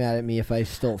nobody will get mad at me if I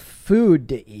stole food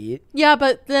to eat. Yeah,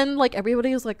 but then like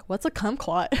everybody was like, "What's a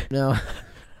kumquat?" No,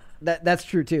 that's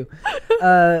true too.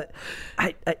 But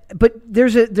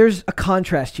there's a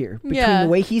contrast here between the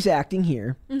way he's acting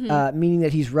here, meaning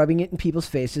that he's rubbing it in people's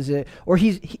faces, or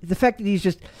the fact that he's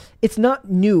just. It's not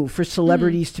new for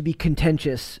celebrities to be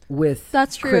contentious with.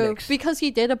 That's true, critics. because he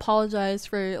did apologize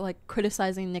for like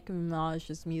criticizing Nicki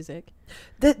Minaj's music.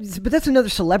 But that's another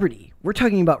celebrity. We're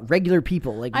talking about regular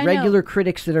people, like regular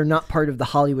critics that are not part of the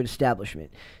Hollywood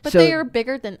establishment. But they are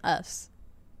bigger than us.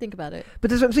 Think about it.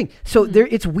 But that's what I'm saying. So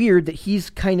it's weird that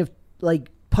he's kind of like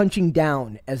punching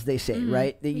down, as they say,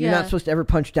 right? That you're not supposed to ever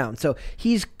punch down. So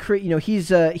he's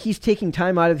taking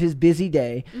time out of his busy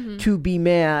day to be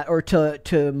mad or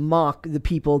to mock the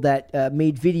people that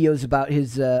made videos about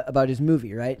his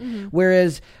movie, right?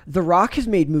 Whereas The Rock has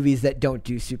made movies that don't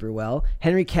do super well.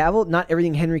 Henry Cavill, not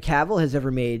everything Henry Cavill has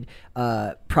ever made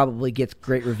probably gets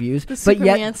great reviews. The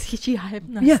Superman CGI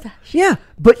mustache. Yeah.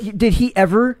 But did he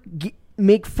ever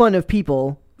make fun of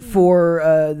people for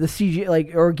the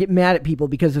CGI, or get mad at people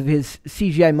because of his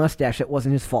CGI mustache that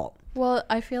wasn't his fault? Well,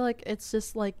 I feel like it's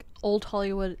just like old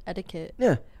Hollywood etiquette.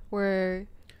 Yeah. Where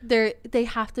they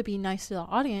have to be nice to the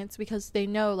audience, because they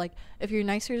know like if you're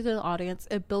nicer to the audience,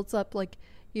 it builds up like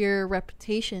your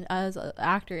reputation as an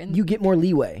actor, and You get more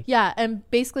leeway. yeah, and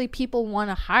basically people want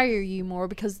to hire you more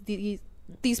because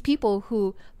these people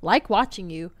who like watching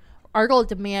you are going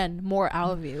to demand more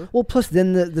out of you. Well, plus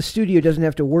then the studio doesn't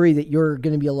have to worry that you're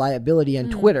going to be a liability on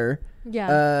Twitter.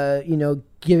 Yeah.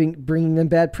 Bringing them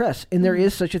bad press, and there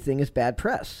is such a thing as bad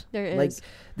press. There is. Like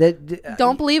that.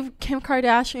 Don't believe Kim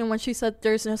Kardashian when she said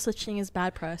there's no such thing as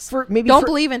bad press. Don't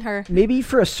believe in her. Maybe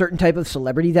for a certain type of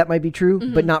celebrity that might be true,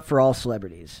 but not for all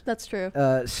celebrities. That's true.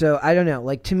 So I don't know.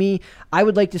 Like, to me, I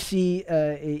would like to see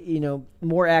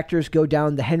more actors go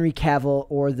down the Henry Cavill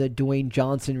or the Dwayne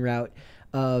Johnson route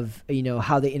of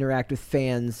how they interact with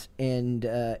fans and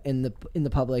in the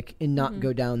public, and not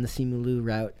go down the Simu Liu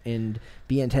route and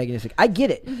be antagonistic. I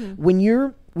get it. When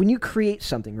you create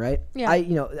something, right? Yeah.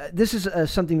 This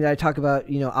is something that I talk about.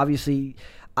 Obviously,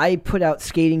 I put out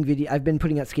skating video. I've been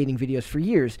putting out skating videos for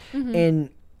years, and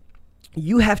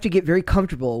you have to get very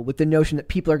comfortable with the notion that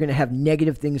people are going to have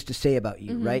negative things to say about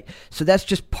you, right? So that's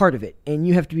just part of it. And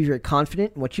you have to be very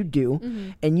confident in what you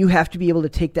do, and you have to be able to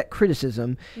take that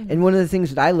criticism. And one of the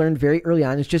things that I learned very early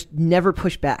on is just never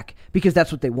push back, because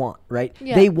that's what they want, right?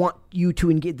 Yeah. They want you to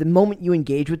engage. The moment you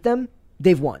engage with them,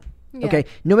 they've won. Yeah. Okay?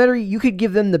 No matter, you could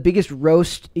give them the biggest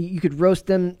roast, you could roast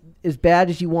them as bad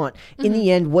as you want. In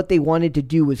the end, what they wanted to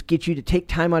do was get you to take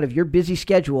time out of your busy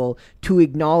schedule to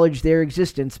acknowledge their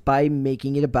existence by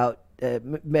making it about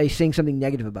by saying something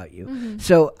negative about you.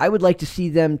 So I would like to see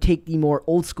them take the more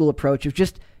old school approach of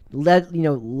just let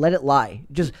it lie.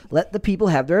 Just let the people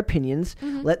have their opinions.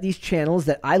 Let these channels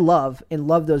that I love and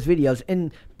love those videos.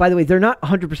 And by the way, they're not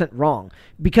 100% wrong,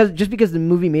 because the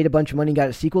movie made a bunch of money and got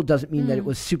a sequel doesn't mean that it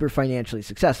was super financially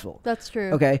successful. That's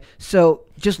true. Okay, so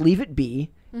just leave it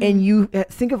be. And you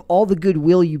think of all the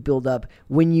goodwill you build up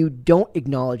when you don't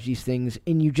acknowledge these things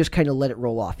and you just kind of let it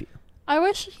roll off you. I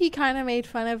wish he kind of made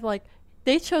fun of, like,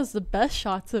 they chose the best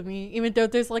shots of me, even though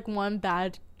there's like one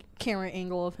bad camera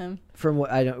angle of him From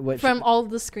what I don't. from all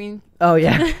the screen. Oh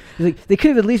yeah, like, they could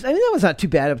have at least. I mean, that was not too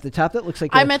bad up at the top. That looks like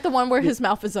I meant the one where his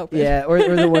mouth is open. Yeah, or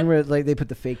the one where like they put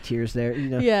the fake tears there.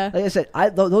 Yeah. Like I said,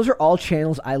 those are all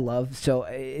channels I love. So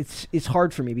it's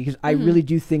hard for me, because I really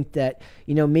do think that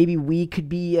maybe we could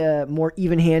be more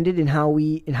even-handed in how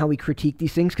we critique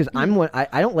these things. Because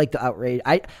I don't like the outrage.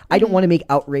 I don't want to make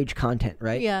outrage content.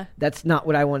 Right. Yeah. That's not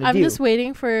what I want to do. I'm just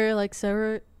waiting for like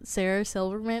Sarah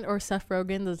Silverman or Seth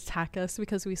Rogen to attack us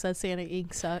because we said Santa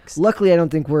Inc. sucks. Luckily, I don't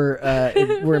think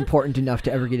we're important enough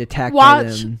to ever get attacked by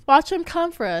them. Watch them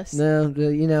come for us. No,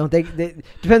 they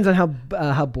depends on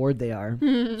how bored they are.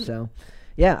 So,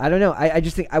 yeah, I don't know. I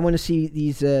just think I want to see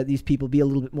these people be a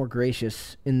little bit more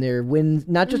gracious in their wins,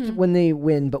 not just when they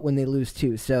win, but when they lose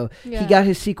too. So he got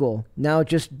his sequel. Now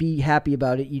just be happy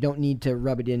about it. You don't need to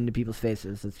rub it into people's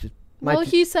faces. It's just.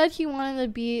 He said he wanted to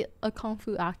be a kung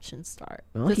fu action star.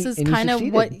 Well, this is kind of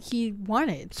what he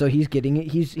wanted. So he's getting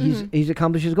it. He's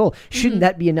accomplished his goal. Shouldn't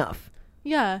that be enough?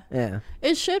 Yeah. Yeah.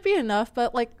 It should be enough,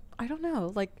 but like I don't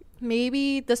know. Like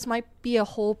maybe this might be a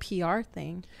whole PR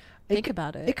thing. Think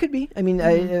about it. It could be. I mean,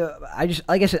 I just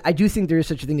like I said, I do think there is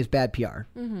such a thing as bad PR.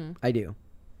 I do.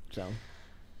 So.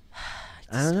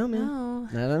 I don't know, man.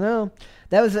 I don't know.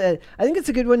 That was I think it's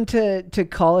a good one to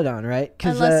call it on, right?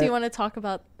 Unless you want to talk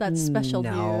about that special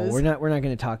news. No, we're not going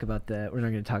to talk about that. We're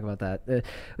not going to talk about that.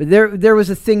 There was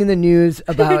a thing in the news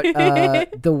about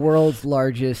the world's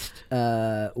largest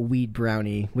weed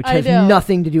brownie, which has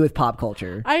nothing to do with pop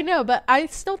culture. I know, but I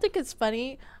still think it's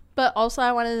funny. But also,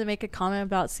 I wanted to make a comment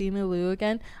about Simu Liu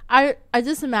again. I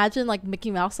just imagine like Mickey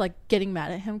Mouse like getting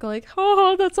mad at him, going,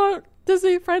 "Oh, that's not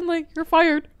Disney friendly. You're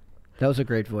fired." That was a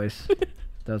great voice.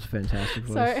 That was a fantastic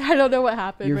voice. Sorry, I don't know what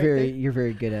happened. You're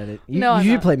very good at it. You I'm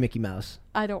should not. play Mickey Mouse.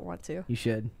 I don't want to. You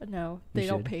should. No, they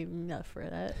don't should. pay me enough for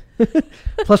that.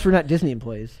 Plus, we're not Disney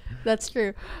employees. That's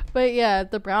true. But yeah,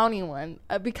 the brownie one.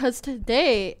 Because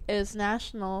today is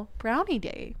National Brownie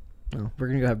Day. Oh, we're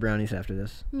going to go have brownies after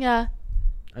this. Yeah.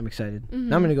 I'm excited.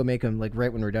 Now I'm going to go make them like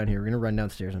right when we're done here. We're going to run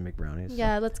downstairs and make brownies.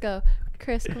 Yeah, let's go.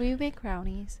 Chris, can we make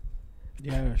brownies?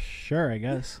 Yeah, sure, I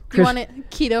guess. Do you want it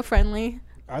keto friendly?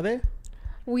 Are they?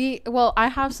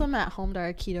 I have some at home that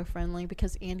are keto friendly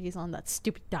because Andy's on that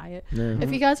stupid diet. Mm-hmm.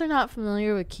 If you guys are not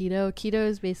familiar with keto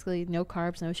is basically no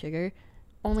carbs, no sugar,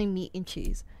 only meat and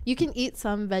cheese. You can eat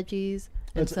some veggies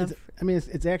and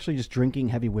It's actually just drinking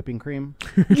heavy whipping cream.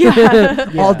 Yeah.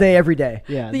 All day, every day.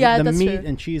 Yeah, the that's meat true.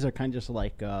 and cheese are kind of just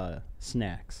like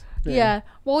snacks. Yeah.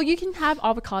 Well, you can have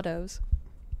avocados.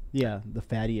 Yeah, the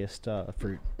fattiest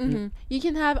fruit. You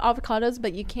can have avocados,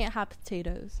 but you can't have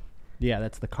potatoes. Yeah,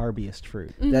 that's the carbiest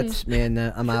fruit. That's, man,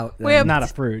 I'm out. Wait, Not a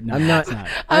fruit. No, I'm not- It's not.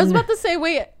 I was about to say,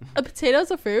 wait, a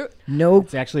potato's a fruit? No,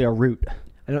 It's actually a root.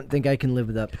 I don't think I can live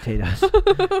without potatoes.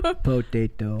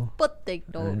 Potato.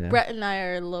 Potato. Brett and I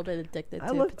are a little bit addicted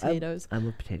to potatoes. I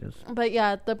love potatoes. But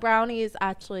yeah, the brownies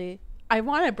actually. I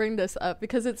want to bring this up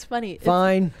because it's funny.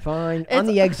 Fine. On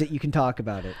the exit, you can talk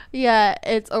about it. Yeah,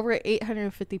 it's over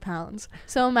 850 pounds.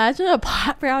 So imagine a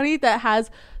pot brownie that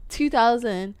has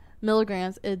 2,000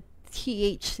 milligrams of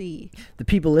THC. The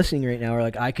people listening right now are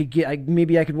like,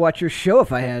 maybe I could watch your show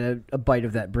if I had a bite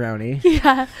of that brownie.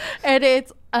 Yeah, and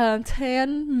it's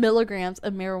 10 milligrams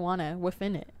of marijuana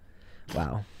within it.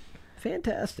 Wow.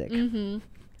 Fantastic. Mm-hmm.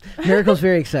 Miracle's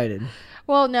very excited.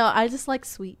 Well, no, I just like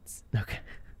sweets. Okay.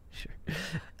 Sure.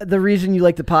 The reason you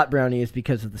like the pot brownie is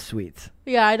because of the sweets.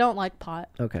 Yeah, I don't like pot.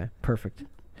 Okay, perfect.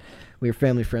 We're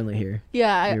family friendly here.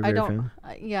 Yeah, I don't.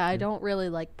 I don't really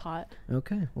like pot.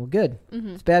 Okay, well, good.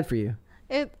 Mm-hmm. It's bad for you.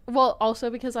 Also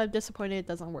because I'm disappointed it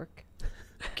doesn't work.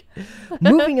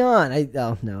 Moving on. I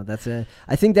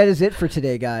think that is it for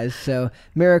today, guys. So,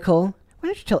 Miracle, why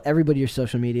don't you tell everybody your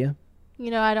social media?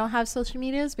 I don't have social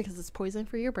medias because it's poison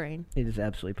for your brain. It is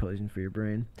absolutely poison for your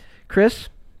brain. Chris?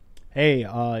 Hey,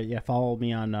 follow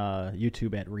me on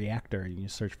YouTube at Reactor. You can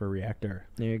search for Reactor.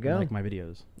 There you go. Like my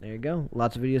videos. There you go.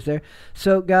 Lots of videos there.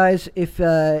 So, guys,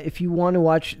 if you want to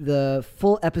watch the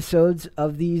full episodes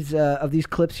of these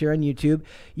clips here on YouTube,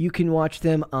 you can watch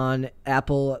them on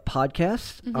Apple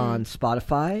Podcasts, on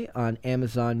Spotify, on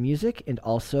Amazon Music, and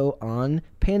also on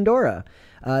Pandora.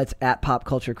 It's at Pop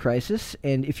Culture Crisis.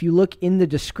 And if you look in the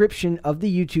description of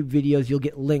the YouTube videos, you'll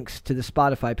get links to the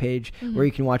Spotify page where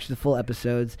you can watch the full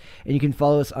episodes. And you can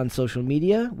follow us on social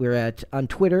media. We're on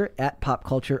Twitter at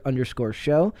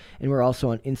popculture_show. And we're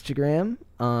also on Instagram,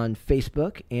 on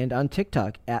Facebook, and on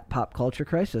TikTok at Pop Culture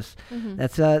Crisis.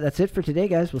 That's it for today,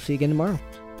 guys. We'll see you again tomorrow.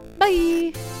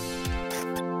 Bye.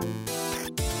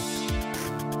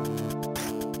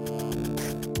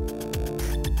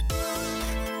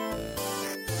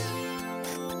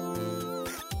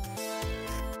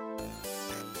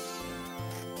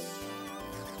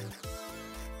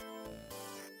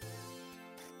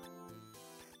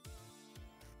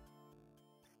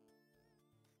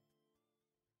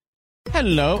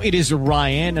 Hello, it is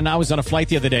Ryan, and I was on a flight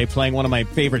the other day playing one of my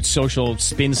favorite social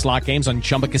spin slot games on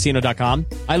ChumbaCasino.com.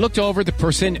 I looked over at the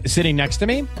person sitting next to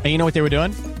me, and you know what they were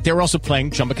doing? They were also playing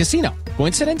Chumba Casino.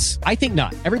 Coincidence? I think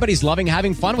not. Everybody's loving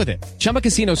having fun with it. Chumba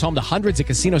Casino is home to hundreds of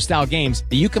casino-style games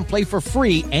that you can play for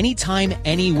free anytime,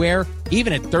 anywhere,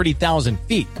 even at 30,000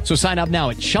 feet. So sign up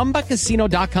now at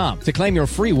ChumbaCasino.com to claim your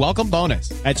free welcome bonus.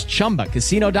 That's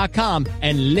ChumbaCasino.com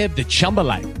and live the Chumba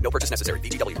life. No purchase necessary.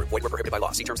 VGW Group. Void where prohibited by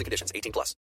law. See terms and conditions. 18+.